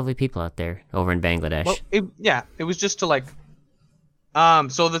 They're lovely people out there over in Bangladesh. Well, it was just to like.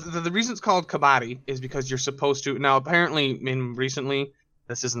 So the reason it's called kabaddi is because you're supposed to. Now, apparently, recently,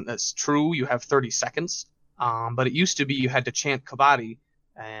 this isn't as true. You have 30 seconds. But it used to be you had to chant kabaddi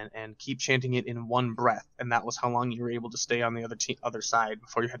and keep chanting it in one breath, and that was how long you were able to stay on the other side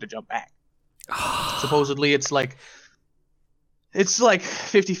before you had to jump back. Supposedly, it's like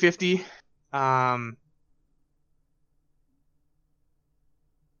 50-50.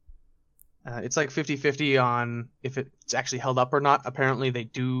 It's like 50-50 on if it's actually held up or not. Apparently they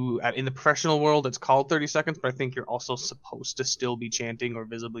do. In the professional world, it's called 30 seconds, but I think you're also supposed to still be chanting or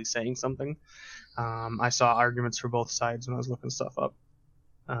visibly saying something. I saw arguments for both sides when I was looking stuff up.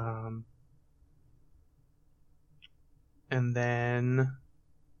 And then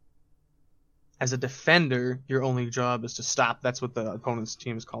as a defender, your only job is to stop. That's what the opponent's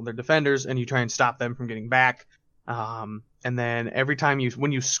team is called. They're defenders, and you try and stop them from getting back. And then every time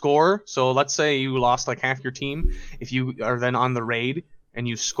when you score, so let's say you lost like half your team, if you are then on the raid and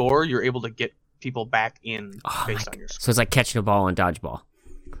you score, you're able to get people back in based on your score. So it's like catching a ball in dodgeball.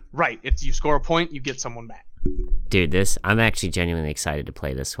 Right. You score a point, you get someone back. Dude, I'm actually genuinely excited to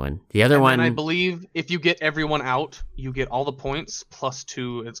play this one. The other one, I believe if you get everyone out, you get all the points plus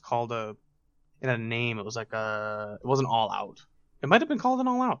 2. It's called it had a name. It was like it wasn't all out. It might have been called an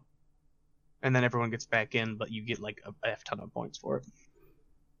all out. And then everyone gets back in, but you get like a F ton of points for it.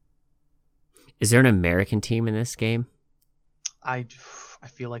 Is there an American team in this game? I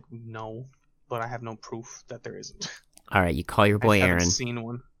feel like no, but I have no proof that there isn't. All right, you call your boy Aaron. I just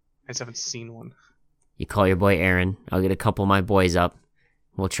haven't seen one. You call your boy Aaron. I'll get a couple of my boys up.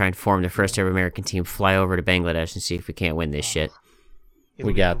 We'll try and form the first ever American team, fly over to Bangladesh, and see if we can't win this shit.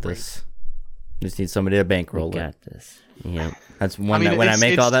 We got this. Just need somebody to bankroll it. We got this. Yeah. That's when I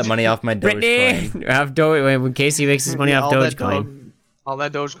make all that money off my Dogecoin. When Casey makes his money off Dogecoin. All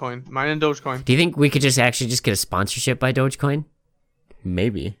that Dogecoin. Mine and Dogecoin. Do you think we could just get a sponsorship by Dogecoin?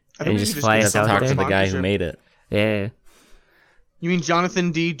 Maybe. And just fly us out there? Talk to the guy who made it. Yeah. You mean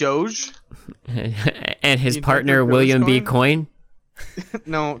Jonathan D. Doge? And his partner, William B. Coin?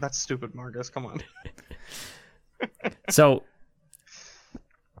 No, that's stupid, Marcus. Come on. So,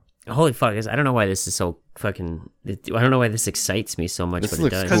 holy fuck, I don't know why this is so fucking... I don't know why this excites me so much, but it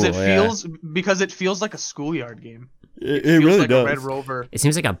does. Because it feels like a schoolyard game. It really like does. A Red Rover. It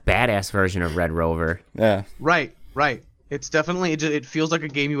seems like a badass version of Red Rover. Yeah. Right. It's definitely... It feels like a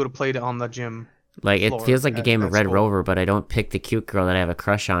game you would have played on the gym. Like, it feels like a game of Red Rover, but I don't pick the cute girl that I have a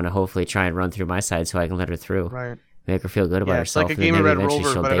crush on to hopefully try and run through my side so I can let her through. Right. Make her feel good about herself. It's like a game of Red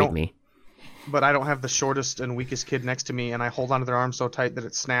Rover, she'll date me. But I don't have the shortest and weakest kid next to me, and I hold onto their arm so tight that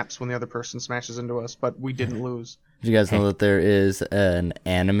it snaps when the other person smashes into us, but we didn't lose. Did you guys know that there is an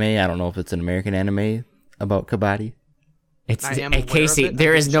anime, I don't know if it's an American anime, about kabaddi? Casey,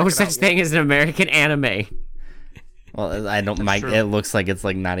 there is no such thing as an American anime. Well, I don't. It looks like it's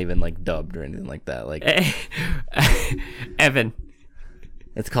like not even like dubbed or anything like that. Like Evan,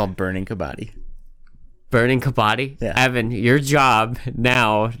 it's called Burning Kabaddi. Burning Kabaddi. Yeah. Evan, your job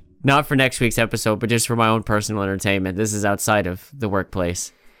now, not for next week's episode, but just for my own personal entertainment. This is outside of the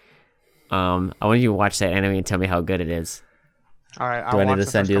workplace. I want you to watch that anime and tell me how good it is. All right. Do I need to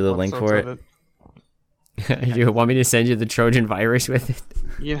send you the link for it? You want me to send you the Trojan virus with it?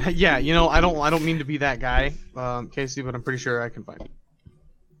 Yeah. You know, I don't mean to be that guy, Casey, but I'm pretty sure I can find it.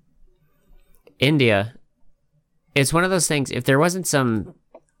 India. It's one of those things. If there wasn't some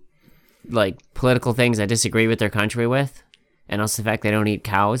like political things I disagree with their country with, and also the fact they don't eat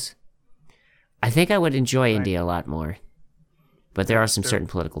cows, I think I would enjoy India a lot more. But there are some certain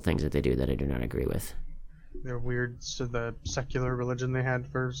political things that they do that I do not agree with. They're weird to the secular religion they had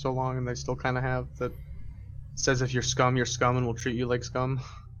for so long, and they still kind of have, that says if you're scum, and we'll treat you like scum.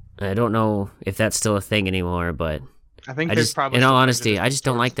 I don't know if that's still a thing anymore, but I think there's probably, in all honesty, I just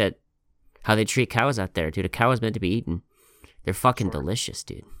don't like that how they treat cows out there, dude. A cow is meant to be eaten. They're fucking delicious,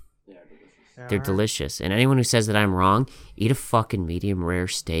 dude. They're delicious. And anyone who says that I'm wrong, eat a fucking medium rare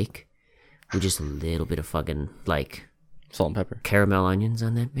steak with just a little bit of fucking, like, salt and pepper, caramel onions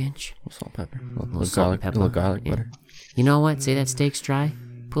on that bitch. Salt and pepper, a little garlic butter. You know what? Say that steak's dry.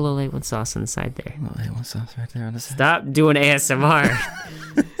 Put a little A1 sauce on the side there. A little A1 sauce right there on the side. Stop doing ASMR.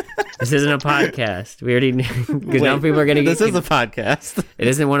 This isn't a podcast. We already because now people are gonna get. This is a podcast. It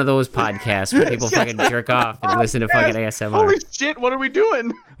isn't one of those podcasts where people fucking jerk off and listen to fucking ASMR. Holy shit! What are we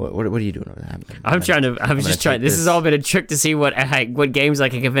doing? What are you doing over there? I'm just trying. This has all been a trick to see what games I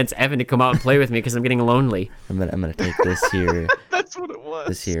can convince Evan to come out and play with me because I'm getting lonely. I'm gonna take this here. That's what it was.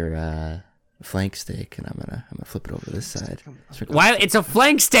 This here flank steak, and I'm gonna flip it over to this side. Why? It's a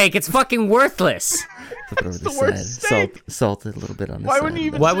flank steak. It's fucking worthless. Flip it over to this side. Salt it a little bit on the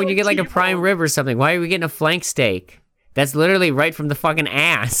side. Why wouldn't you get like a prime rib or something? Why are we getting a flank steak? That's literally right from the fucking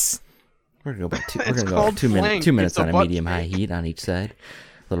ass. We're gonna go 2 minutes. 2 minutes on a medium-high heat on each side.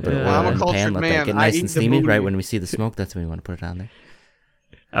 A little bit of oil in the pan. Let that get nice and steamy. Right when we see the smoke, that's when we want to put it on there.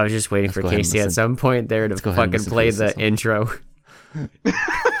 I was just waiting for Casey at some point there to fucking play the intro.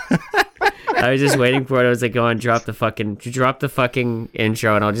 I was just waiting for it. I was like, go on, drop the fucking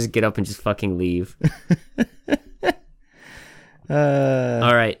intro, and I'll just get up and just fucking leave.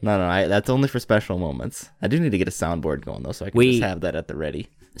 All right. No, that's only for special moments. I do need to get a soundboard going though, so I can just have that at the ready.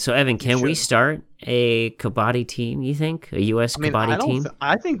 So Evan, can we start a Kabaddi team? You think a U.S. Kabaddi team?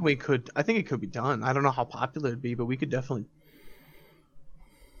 I think we could. I think it could be done. I don't know how popular it'd be, but we could definitely.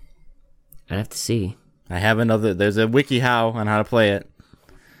 I'd have to see. I have another. There's a WikiHow on how to play it.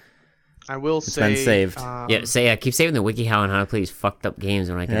 I will it's been saved. Keep saving the WikiHow on how to play these fucked up games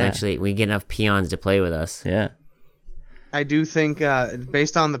when I can we get enough peons to play with us. Yeah. I do think,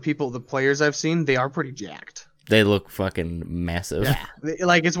 based on the players I've seen, they are pretty jacked. They look fucking massive. Yeah.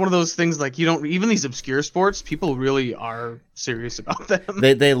 Like, it's one of those things, like, even these obscure sports, people really are serious about them.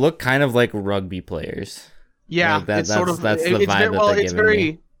 They look kind of like rugby players. Yeah, like that's the vibe that they're giving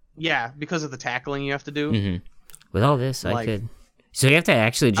me. Yeah, because of the tackling you have to do. Mm-hmm. With all this, I could. So you have to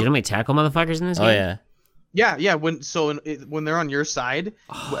actually legitimately tackle motherfuckers in this game? Oh yeah. Yeah. When they're on your side,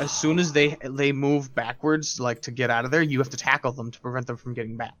 as soon as they move backwards, like to get out of there, you have to tackle them to prevent them from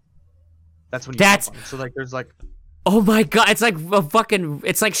getting back. That's when. So like, there's like. Oh my god! It's like a fucking.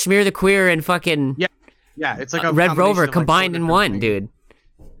 It's like Smear the Queer and fucking. Yeah. It's like a Red Rover combined in one, dude.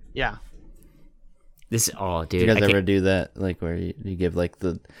 Yeah. Dude. Do you guys ever do that? Like where you give like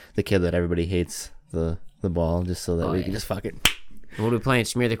the kid that everybody hates the ball just so that we can just fucking. What are we playing?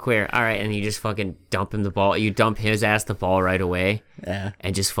 Smear the Queer. All right, and you just fucking dump him the ball. You dump his ass the ball right away. Yeah.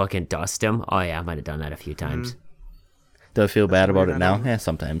 And just fucking dust him. Oh yeah, I might have done that a few times. Do I feel bad about it now? Yeah,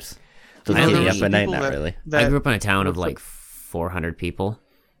 sometimes. Doesn't keep me up at night, not really. I grew up in a town of like 400 people,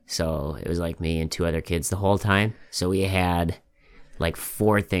 so it was like me and 2 other kids the whole time. So we had like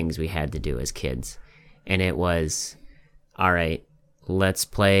 4 things we had to do as kids, and it was, all right, let's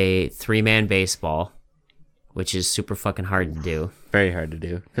play 3-man baseball, which is super fucking hard to do. Very hard to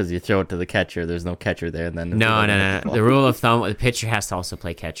do because you throw it to the catcher. There's no catcher there. And then no. The rule of thumb: the pitcher has to also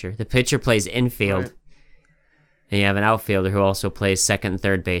play catcher. The pitcher plays infield, and you have an outfielder who also plays second and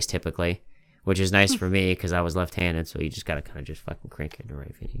third base typically, which is nice for me because I was left-handed. So you just gotta kind of just fucking crank it to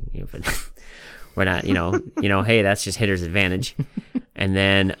right. But we're not, hey, that's just hitter's advantage. And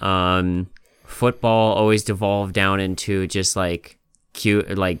then football always devolved down into just like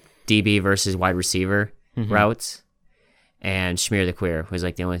DB versus wide receiver. Routes, and Smear the Queer was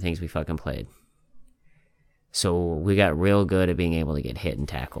like the only things we fucking played. So we got real good at being able to get hit and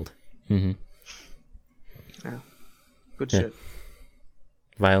tackled. Yeah. Good shit.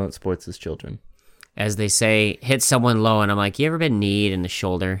 Violent sports as children. as they say, hit someone low, and I'm like, you ever been kneed in the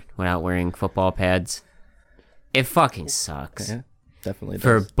shoulder without wearing football pads? It fucking sucks. Yeah, definitely does.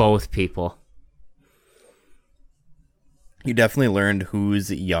 For both people. You definitely learned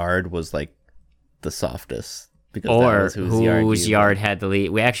whose yard was like the softest. Because Or that was whose yard had the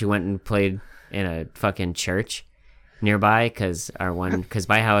lead. We actually went and played in a fucking church nearby because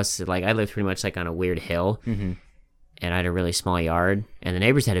my house, like, I lived pretty much like on a weird hill. Mm-hmm. And I had a really small yard, and the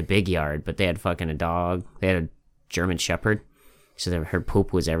neighbors had a big yard, but they had fucking a dog. They had a German Shepherd, so her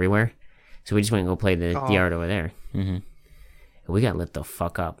poop was everywhere. So we just went and go play the yard over there. Mm-hmm. And we got lit the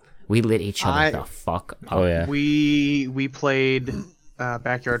fuck up. We lit each other the fuck up. Oh yeah. We played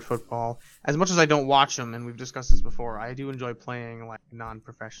backyard football. As much as I don't watch them, and we've discussed this before, I do enjoy playing like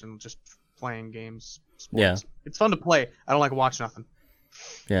non-professional, just playing games. Sports. Yeah. It's fun to play. I don't like watch nothing.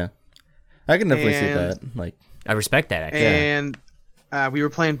 Yeah. I can definitely see that. Like, I respect that, actually. And we were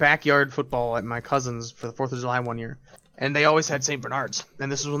playing backyard football at my cousin's for the 4th of July one year. And they always had St. Bernards.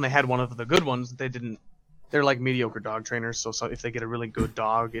 And this is when they had one of the good ones. They're like mediocre dog trainers. So if they get a really good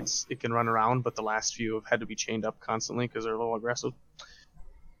dog, it can run around. But the last few have had to be chained up constantly because they're a little aggressive.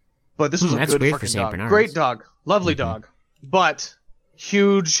 But this was a that's good weird for fucking St. dog. Bernards. Great dog. Lovely dog. But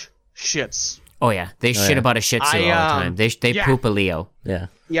huge shits. Oh, yeah. They shit about a shih tzu all the time. They poop a Leo. yeah.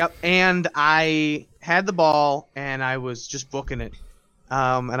 Yep, and I had the ball, and I was just booking it.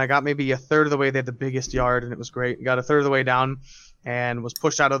 And I got maybe a third of the way. They had the biggest yard, and it was great. Got a third of the way down, and was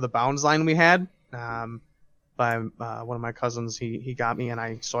pushed out of the bounds line we had by one of my cousins. He got me, and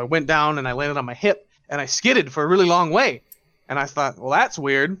I went down, and I landed on my hip, and I skidded for a really long way. And I thought, well, that's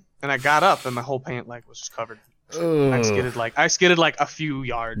weird. And I got up, and my whole pant leg was just covered. I skidded like a few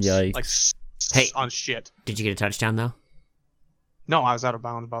yards. Yikes. Like Hey. on shit. Did you get a touchdown, though? No, I was out of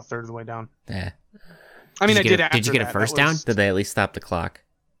bounds about a third of the way down. Yeah. I mean, I did. Did you get a first down? Did they at least stop the clock?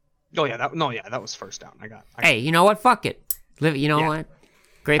 Oh yeah, that was first down. I got Hey, you know what? Fuck it. You know what?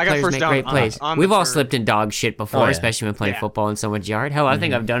 Great I got players first make down great on- plays. on the We've all third. slipped in dog shit before, Oh, yeah. especially when playing Yeah. football in someone's yard. Hell, I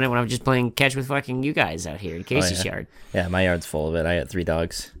think I've done it when I was just playing catch with fucking you guys out here in Casey's yard. Yeah, my yard's full of it. I got 3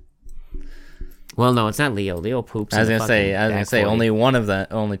 dogs. Well, no, it's not Leo. Leo poops. I was in the gonna say, fucking back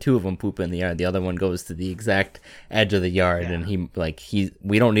 40. only 2 of them poop in the yard. The other one goes to the exact edge of the yard, and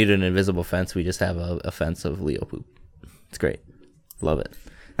we don't need an invisible fence. We just have a fence of Leo poop. It's great, love it.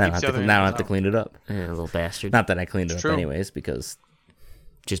 I don't Keeps the have other to animals out. clean it up. Yeah, little bastard. Not that I cleaned it up true. anyways, because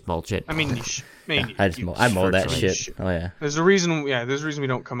Just mulch it. I mean, I mow that virtually shit. Oh yeah, There's a reason. Yeah, there's a reason we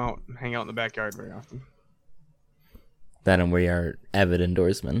don't come out and hang out in the backyard very often. that and we are avid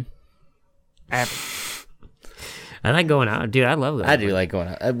indoorsmen. I like going out, dude. I love that. I do like going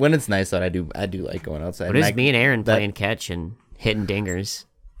out when it's nice out. I do like going outside. But it's And me and Aaron playing catch and hitting dingers.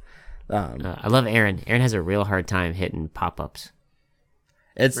 I love Aaron. Aaron has a real hard time hitting pop-ups.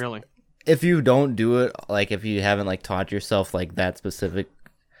 It's Really. if you don't do it, like if you haven't like taught yourself like that specific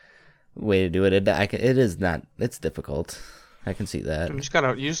way to do it, it's difficult. I can see that. You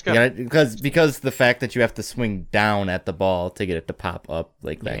just gotta. Because the fact that you have to swing down at the ball to get it to pop up,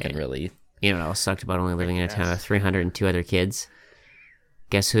 like that can really. You know what else sucked about only living in a town of 302 other kids?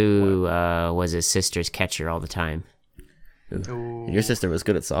 Guess who was his sister's catcher all the time? Ooh. Your sister was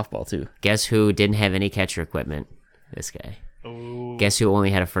good at softball too. Guess who didn't have any catcher equipment? This guy. Ooh. Guess who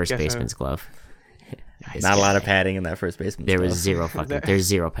only had a first Guess who? baseman's glove? Not a lot of padding in that first baseman. There was zero fucking. There's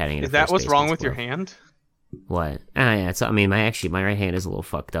zero padding in a Is that first what's wrong baseman's with your glove. hand? What? Yeah. I mean, my right hand is a little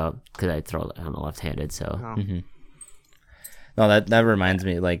fucked up because I throw. I'm a left-handed, so. Oh. No, that reminds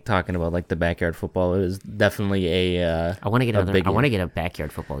me, like talking about like the backyard football. It was definitely a. I want to get big I want to get a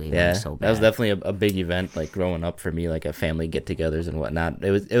backyard football game. Yeah, so bad. that was definitely a big event, like growing up for me, like a family get-togethers and whatnot.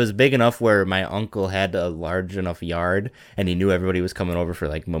 It was big enough where my uncle had a large enough yard, and he knew everybody was coming over for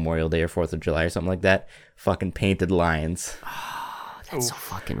like Memorial Day or 4th of July or something like that. Fucking painted lines. That's so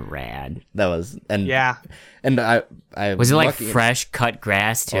fucking rad. That was Yeah. and I Was it like lucky- fresh cut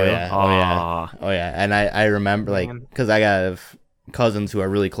grass too? Oh yeah, oh yeah. And I remember like Man. because I got cousins who are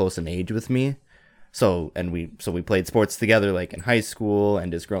really close in age with me. So we played sports together like in high school and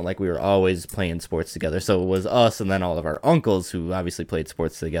just growing, like we were always playing sports together. So it was us and then all of our uncles who obviously played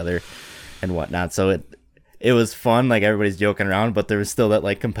sports together and whatnot. So it was fun, like everybody's joking around, but there was still that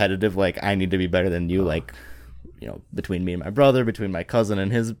like competitive, like I need to be better than you, like, you know, between me and my brother, between my cousin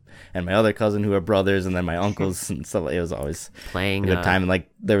and my other cousin who are brothers, and then my uncles and stuff. It was always Playing a good time. And like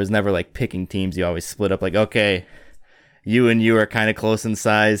there was never like picking teams. You always split up, like, okay, you and you are kind of close in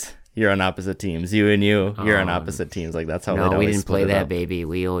size. You're on opposite teams. You and you're on opposite teams. Like that's how No, they'd we always didn't play split it that, up. baby.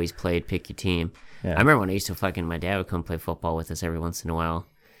 We always played pick your team. Yeah. I remember when I used to my dad would come play football with us every once in a while.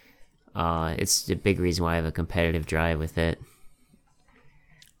 It's a big reason why I have a competitive drive with it.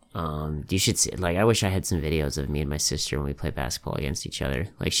 You should see, like, I wish I had some videos of me and my sister when we play basketball against each other.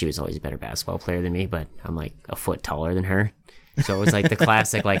 Like, she was always a better basketball player than me, but I'm like a foot taller than her. So it was like the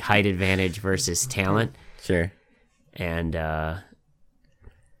classic, like, height advantage versus talent. Sure. And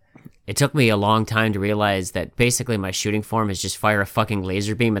it took me a long time to realize that basically my shooting form is just fire a fucking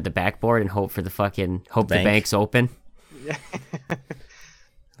laser beam at the backboard and hope the bank's open. Yeah.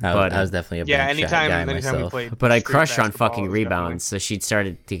 I was definitely a bank shot guy myself. We played but I crushed on basketball, fucking it was rebounds, so she'd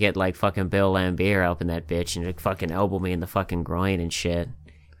started to get like fucking Bill Lambier up in that bitch and fucking elbow me in the fucking groin and shit.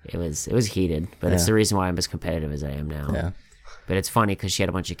 It was heated, but it's the reason why I'm as competitive as I am now. Yeah. But it's funny because she had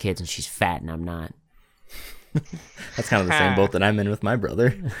a bunch of kids and she's fat and I'm not. That's kind of the same boat that I'm in with my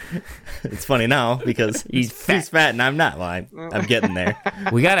brother. It's funny now because he's fat and I'm not. Well, I'm getting there.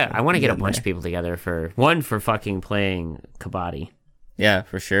 I want to get a bunch of people together for fucking playing kabaddi. Yeah,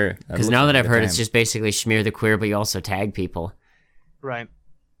 for sure. Because now that I've heard, it's just basically smear the queer, but you also tag people. Right.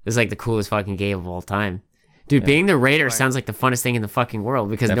 It's like the coolest fucking game of all time. Dude, being the Raider sounds like the funnest thing in the fucking world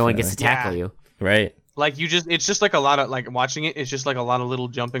because no one gets to tackle you. Right. Like, it's just like a lot of, like, watching it, it's just like a lot of little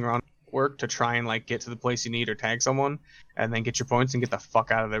jumping around work to try and, like, get to the place you need or tag someone and then get your points and get the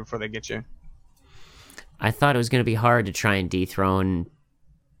fuck out of there before they get you. I thought it was going to be hard to try and dethrone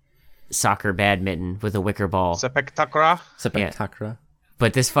soccer badminton with a wicker ball. Sepak takraw. Takraw.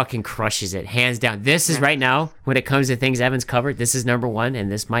 But this fucking crushes it, hands down. This is right now, when it comes to things Evan's covered, this is number one,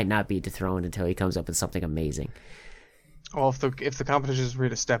 and this might not be dethroned until he comes up with something amazing. Well, if the competition is for me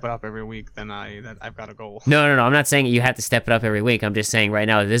to step it up every week, then I've got a goal. No. I'm not saying you have to step it up every week. I'm just saying right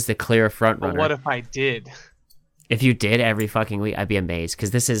now, this is the clear front runner. But what if I did? If you did every fucking week, I'd be amazed.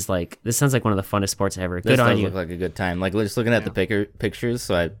 Because this sounds like one of the funnest sports ever. This good on does you. look like a good time. Like, just looking at the pictures,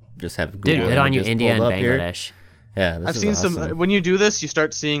 so I just have Google Dude, good on you, images India and pulled up here. Bangladesh. Yeah, this I've is seen awesome. when you do this, you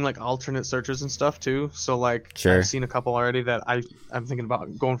start seeing like alternate searches and stuff too. So like, Sure. I've seen a couple already that I'm thinking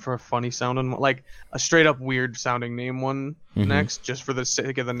about going for a funny sounding, like a straight up weird sounding name one next, just for the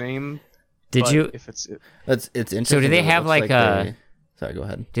sake of the name. Did But you? If it's It's interesting. So do they It have looks like Sorry, go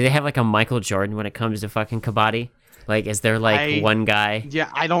ahead. Do they have like a Michael Jordan when it comes to fucking kabaddi? Like, is there like one guy? Yeah,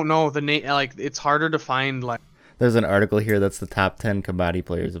 I don't know the name. Like, it's harder to find. Like, There's an article here that's the top 10 kabaddi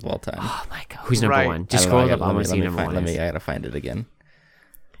players of all time. Oh my god, who's number Right. one? Just I don't know, scroll up. I want to see let me number find- one. I gotta find it again.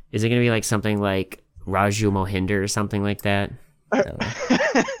 Is it gonna be like something like Raju Mohinder or something like that?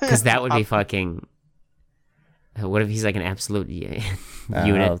 Because that would be fucking. What if he's like an absolute unit?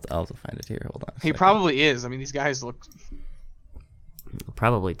 I'll also find it here. Hold on. he probably is. I mean, these guys look.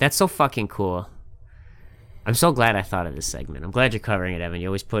 Probably. That's so fucking cool. I'm so glad I thought of this segment. I'm glad you're covering it, Evan. You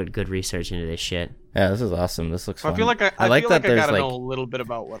always put good research into this shit. Yeah, this is awesome. This looks fun. I feel like I like feel that like I there's gotta like know a little bit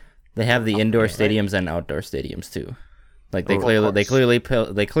about what. they have the indoor stadiums and outdoor stadiums too. Like they Of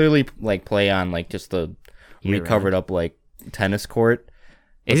clearly like play on like just the Year recovered up like tennis court.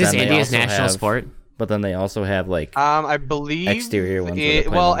 Is But this then they India's also national have- sport? But then they also have like I believe exterior ones where they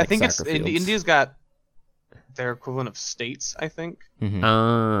play well, on, like, I think it's soccer fields. India's got their equivalent of states, I think,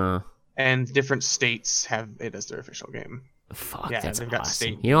 Mhm. and different states have it as their official game. Fuck, Yeah, that's they've got awesome.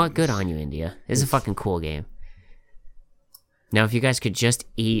 state You know what? Good on you, India. This is a fucking cool game. Now, if you guys could just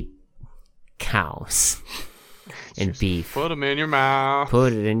eat cows and beef, Put them in your mouth.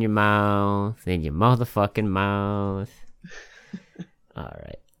 put it in your mouth, in your motherfucking mouth. All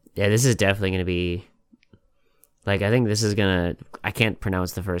right. Yeah, this is definitely going to be... Like, I think this is going to... I can't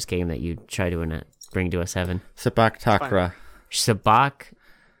pronounce the first game that you try to bring to us, Evan. Sepak Takraw. Sabak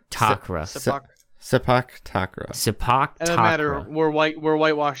Takra. Sepak. Sepak Takraw. Sepak It doesn't matter. Takra. We're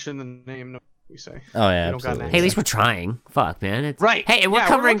whitewashing the name. We say. Oh yeah, We don't got absolutely. that. Hey, at least we're trying. Fuck, man. It's... Right. Hey, and we're Yeah, we're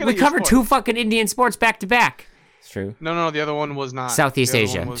covering... looking We at your covered sport. two fucking Indian sports back to back. It's true. No, the other one was not. Southeast The other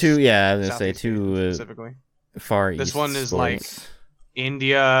Asia. one was Two, yeah, I was gonna say Southeast Asia two specifically. far east. This one is sports.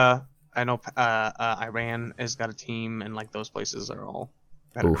 India. I know Iran has got a team, and like those places are all.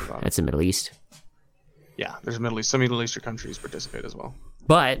 Oof, that's the Middle East. Yeah, there's some Middle Eastern countries participate as well.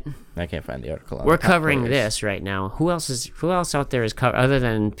 But I can't find the article. On we're the top covering players. this right now. Who else out there is other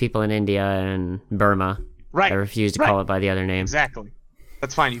than people in India and Burma? Right. I refuse to call it by the other name. Exactly.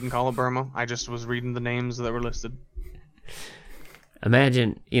 That's fine. You can call it Burma. I just was reading the names that were listed.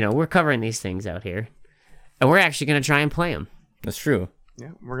 Imagine, we're covering these things out here, and we're actually going to try and play them. That's true. Yeah,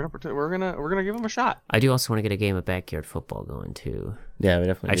 we're gonna give them a shot. I do also want to get a game of backyard football going too. Yeah, we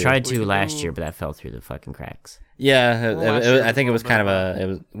definitely. I do. tried We to could last do- year, but that fell through the fucking cracks. Yeah, Well, last year I think it was was a kind of little a. It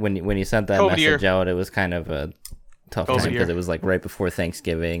was when you sent that COVID message year. out. It was kind of a tough COVID time because year. it was like right before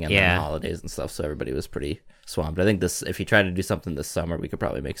Thanksgiving and Yeah. then holidays and stuff. So everybody was pretty swamped. I think if you tried to do something this summer, we could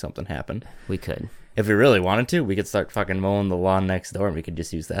probably make something happen. We could. If we really wanted to, we could start fucking mowing the lawn next door, and we could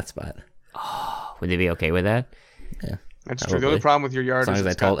just use that spot. Would they be okay with that? Yeah. That's true. The only problem with your yard as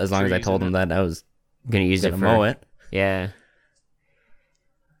long as I told him that I was gonna use it for mow it. Yeah.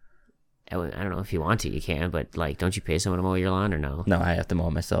 I don't know if you want to, you can, but like, don't you pay someone to mow your lawn or no? No, I have to mow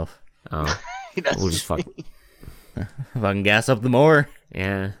it myself. Oh, we'll just fuck. Fucking gas up the mower.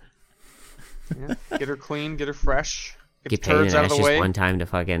 Yeah. Get her clean, get her fresh. Get paid out of the way. Just one time to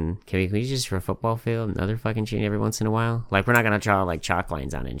fucking. Can we just for a football field another fucking shit every once in a while? Like, we're not gonna draw like chalk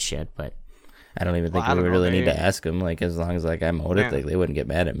lines on it and shit, but I don't even think we would really need to ask them. Like, as long as like I mowed it, they wouldn't get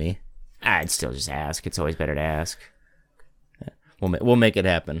mad at me. I'd still just ask. It's always better to ask. Yeah. We'll make it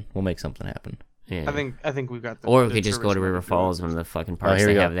happen. We'll make something happen. Yeah. I think we've got. Or we could just go to River Falls, one of the fucking parks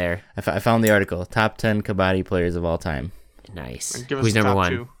they have there. I found the article: top 10 Kabaddi players of all time. Nice. Who's number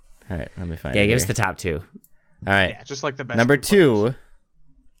one? 2. All right, let me find. Yeah, give us the top 2. All right. Yeah, just like the best. Number 2.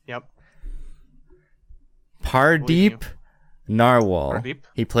 Yep. Pardeep Narwal. Pardeep?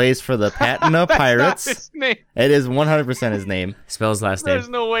 He plays for the Patna Pirates. That's his name. It is 100% his name. Spell his last name. There's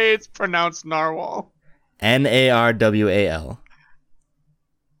no way it's pronounced Narwhal. Narwal.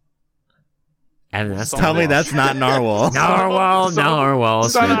 Tell me that's not Narwhal. Narwhal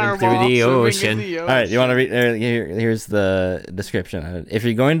swimming through the ocean. All right, you want to read? Here's the description. If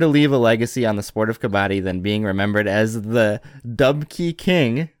you're going to leave a legacy on the sport of Kabaddi, then being remembered as the Dubki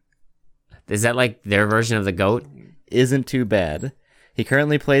King. Is that like their version of the GOAT? Isn't too bad. He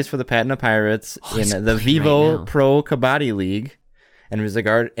currently plays for the Patna Pirates in the Vivo Pro Kabaddi League, and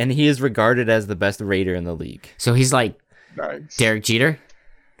he is regarded as the best raider in the league. So he's like Derek Jeter?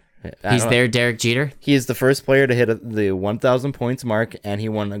 He's Derek Jeter? He is the first player to hit the 1,000 points mark, and he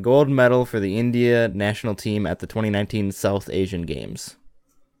won a gold medal for the India national team at the 2019 South Asian Games.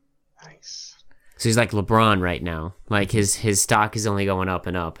 Nice. So he's like LeBron right now. Like his stock is only going up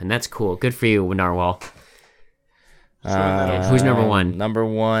and up, and that's cool. Good for you, Narwhal. Who's number 1? Number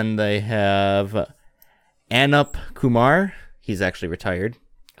 1, they have Anup Kumar. He's actually retired.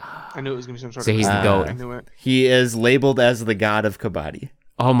 I knew it was going to be some sort of... So he's the GOAT. I knew it. He is labeled as the god of Kabaddi.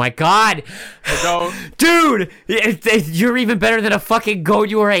 Oh my god! The GOAT. Dude! You're even better than a fucking GOAT.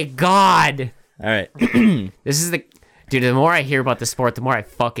 You are a god! All right. This is the... Dude, the more I hear about the sport, the more I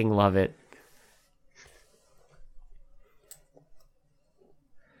fucking love it.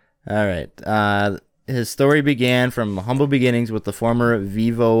 All right. His story began from humble beginnings with the former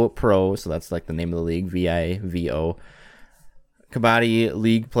Vivo Pro, so that's like the name of the league, VIVO, Kabaddi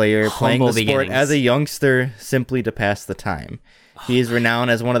League player, playing the sport as a youngster simply to pass the time. He is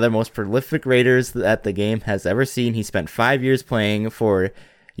renowned as one of the most prolific raiders that the game has ever seen. He spent 5 years playing for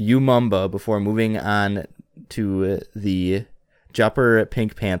Umumba before moving on to the Jaipur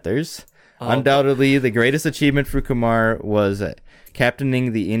Pink Panthers. Undoubtedly, the greatest achievement for Kumar was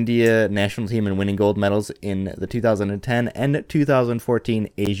captaining the India national team and winning gold medals in the 2010 and 2014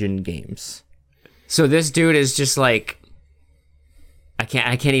 Asian Games. So this dude is just like... I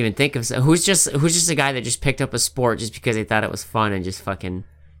can't even think of who's just a guy that just picked up a sport just because he thought it was fun and just fucking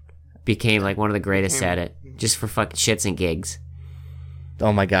became like one of the greatest at it just for fucking shits and gigs.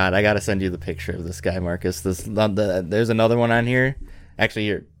 Oh my god, I gotta send you the picture of this guy, Marcus. There's another one on here. Actually,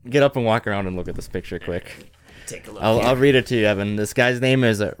 here, get up and walk around and look at this picture quick. Take a look. I'll read it to you, Evan. This guy's name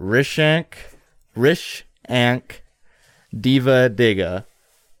is Rishank Diva Diga.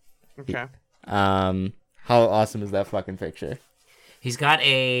 Okay. How awesome is that fucking picture? He's got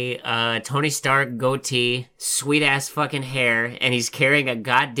a Tony Stark goatee, sweet ass fucking hair, and he's carrying a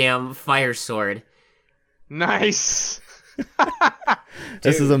goddamn fire sword. Nice.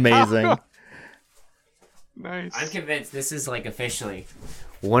 This is amazing. Nice. I'm convinced this is like officially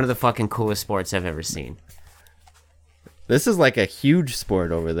one of the fucking coolest sports I've ever seen. This is like a huge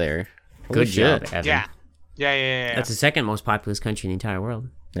sport over there. Good job, Evan. Yeah. That's the second most populous country in the entire world.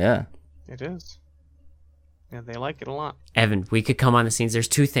 Yeah. It is. Yeah, they like it a lot. Evan, we could come on the scenes. There's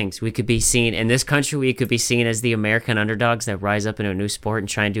two things. We could be seen in this country. We could be seen as the American underdogs that rise up into a new sport and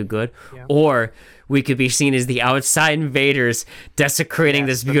try and do good. Yeah. Or we could be seen as the outside invaders desecrating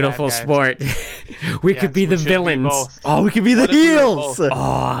this beautiful sport. We could be the villains. Oh, we could be the heels. Oh,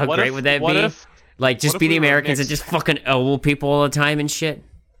 how great would that be? Like, just be the Americans and just fucking elbow people all the time and shit.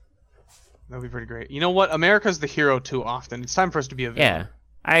 That'd be pretty great. You know what? America's the hero too often. It's time for us to be a villain. Yeah,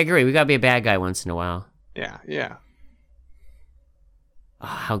 I agree. We gotta be a bad guy once in a while. Yeah.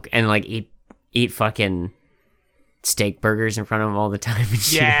 Oh, and like eat fucking steak burgers in front of them all the time and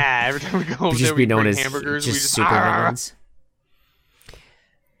shit. Yeah, every time we go over there, we bring hamburgers. Just super villains.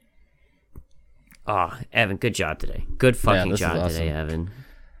 Oh, Evan, good job today. Good fucking job awesome. Today, Evan.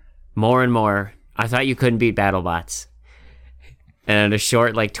 More and more. I thought you couldn't beat BattleBots. And in a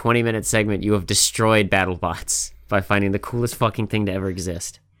short, 20-minute segment, you have destroyed BattleBots by finding the coolest fucking thing to ever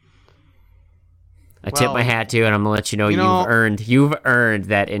exist. I tip my hat to you, and I'm gonna let you know, you've earned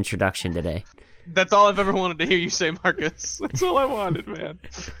that introduction today. That's all I've ever wanted to hear you say, Marcus. That's all I wanted, man.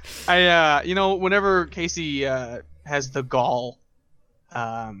 Whenever Casey has the gall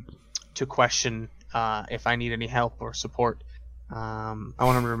to question if I need any help or support, I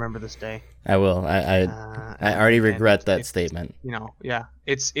want him to remember this day. I will. I already regret that statement.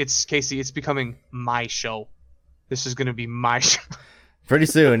 It's Casey. It's becoming my show. This is gonna be my show. Pretty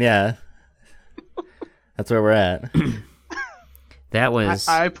soon, yeah. That's where we're at. That was.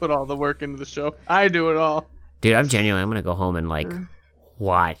 I put all the work into the show. I do it all. Dude, I'm gonna go home and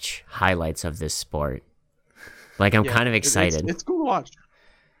watch highlights of this sport. I'm kind of excited. It's cool to watch.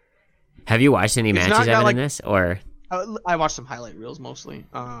 Have you watched any matches in this, or? I watched some highlight reels mostly.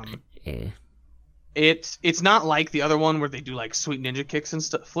 Yeah. It's not like the other one where they do sweet ninja kicks and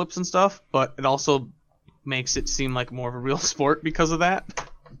flips and stuff, but it also makes it seem like more of a real sport because of that.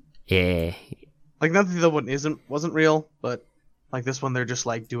 Yeah. Not that the other one wasn't real, but this one they're just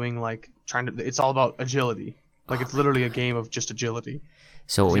doing trying to. It's all about agility. It's literally a game of just agility.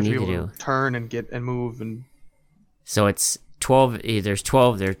 So what we need to do? Turn and get and move and. So it's 12. There's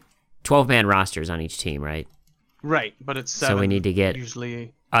 12. There are 12-man rosters on each team, right? Right, but it's 7. So we need to get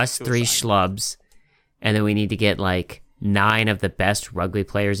usually us 3 schlubs, and then we need to get 9 of the best rugby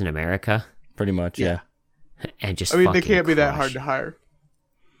players in America. Pretty much, yeah. And just. They can't be that hard to hire.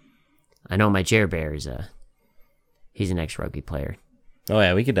 I know my Jer Bear is he's an ex-rugby player. Oh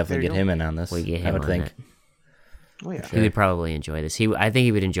yeah, we could definitely get him in on this. We get him I would on think. That. Oh yeah, he would probably enjoy this. I think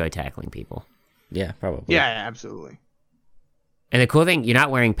he would enjoy tackling people. Yeah, probably. Yeah, absolutely. And the cool thing, you're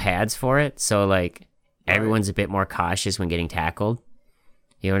not wearing pads for it, so everyone's a bit more cautious when getting tackled.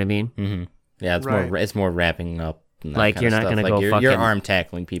 You know what I mean? Mm-hmm. Yeah, it's more wrapping up. You're not gonna go fucking. You're arm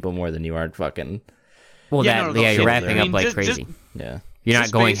tackling people more than you are fucking. Well, you're wrapping up crazy. Yeah. You're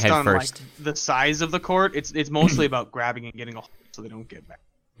not going head on, first. The size of the court, it's mostly about grabbing and getting a hold so they don't get back.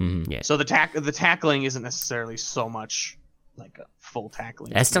 Mm-hmm. Yeah. So the tackling isn't necessarily so much a full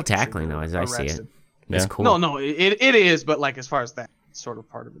tackling. That's still tackling though, as I see it. It's cool. No, it is, but as far as that sort of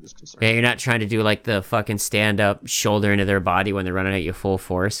part of it is concerned. Yeah, you're not trying to do the fucking stand up shoulder into their body when they're running at you full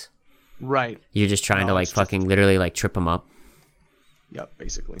force. Right. You're just trying to fucking literally trip them up. Yep,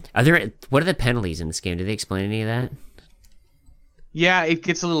 basically. What are the penalties in this game? Do they explain any of that? Yeah, it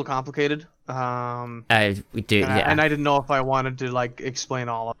gets a little complicated. We do, yeah. And I didn't know if I wanted to explain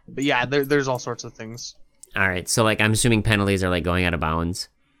all of it. But yeah, there's all sorts of things. All right, so I'm assuming penalties are going out of bounds.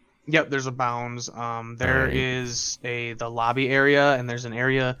 Yep, there's a bounds. There is the lobby area, and there's an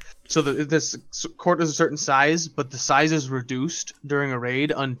area. So this court is a certain size, but the size is reduced during a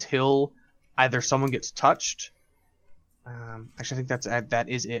raid until either someone gets touched. Actually, I think that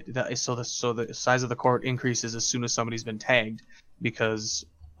is it. So the size of the court increases as soon as somebody's been tagged, because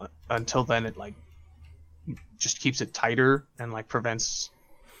until then it just keeps it tighter and prevents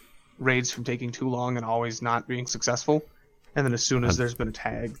raids from taking too long and always not being successful. And then as soon as there's been a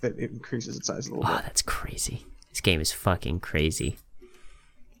tag, that it increases its size a little bit. Oh, that's crazy. This game is fucking crazy.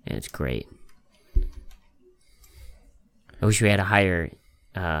 And it's great. I wish we had a higher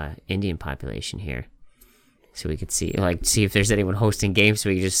Indian population here. So we could see if there's anyone hosting games so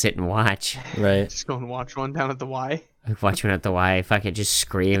we could just sit and watch. Right. Just go and watch one down at the Y. Watch one at the Y. If I could just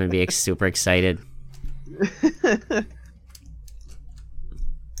scream and be super excited.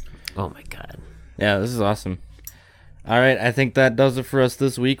 Oh my god. Yeah, this is awesome. All right, I think that does it for us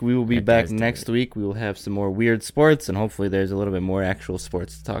this week. We will be back next week. We will have some more weird sports, and hopefully there's a little bit more actual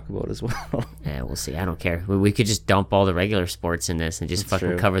sports to talk about as well. Yeah, we'll see. I don't care. We could just dump all the regular sports in this and just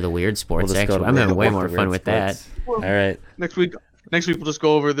cover the weird sports. Actually, I'm having way more fun with that. All right. Next week we'll just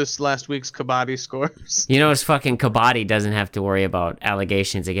go over this last week's Kabaddi scores. You know, it's fucking Kabaddi doesn't have to worry about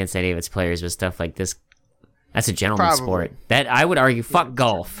allegations against any of its players with stuff like this. That's a gentleman's sport. That I would argue, fuck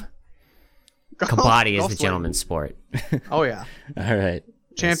golf. Kabaddi is the gentleman's sport. Oh yeah. All right.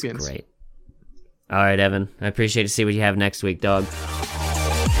 Champions. That's great. All right, Evan. I appreciate to see what you have next week, dog.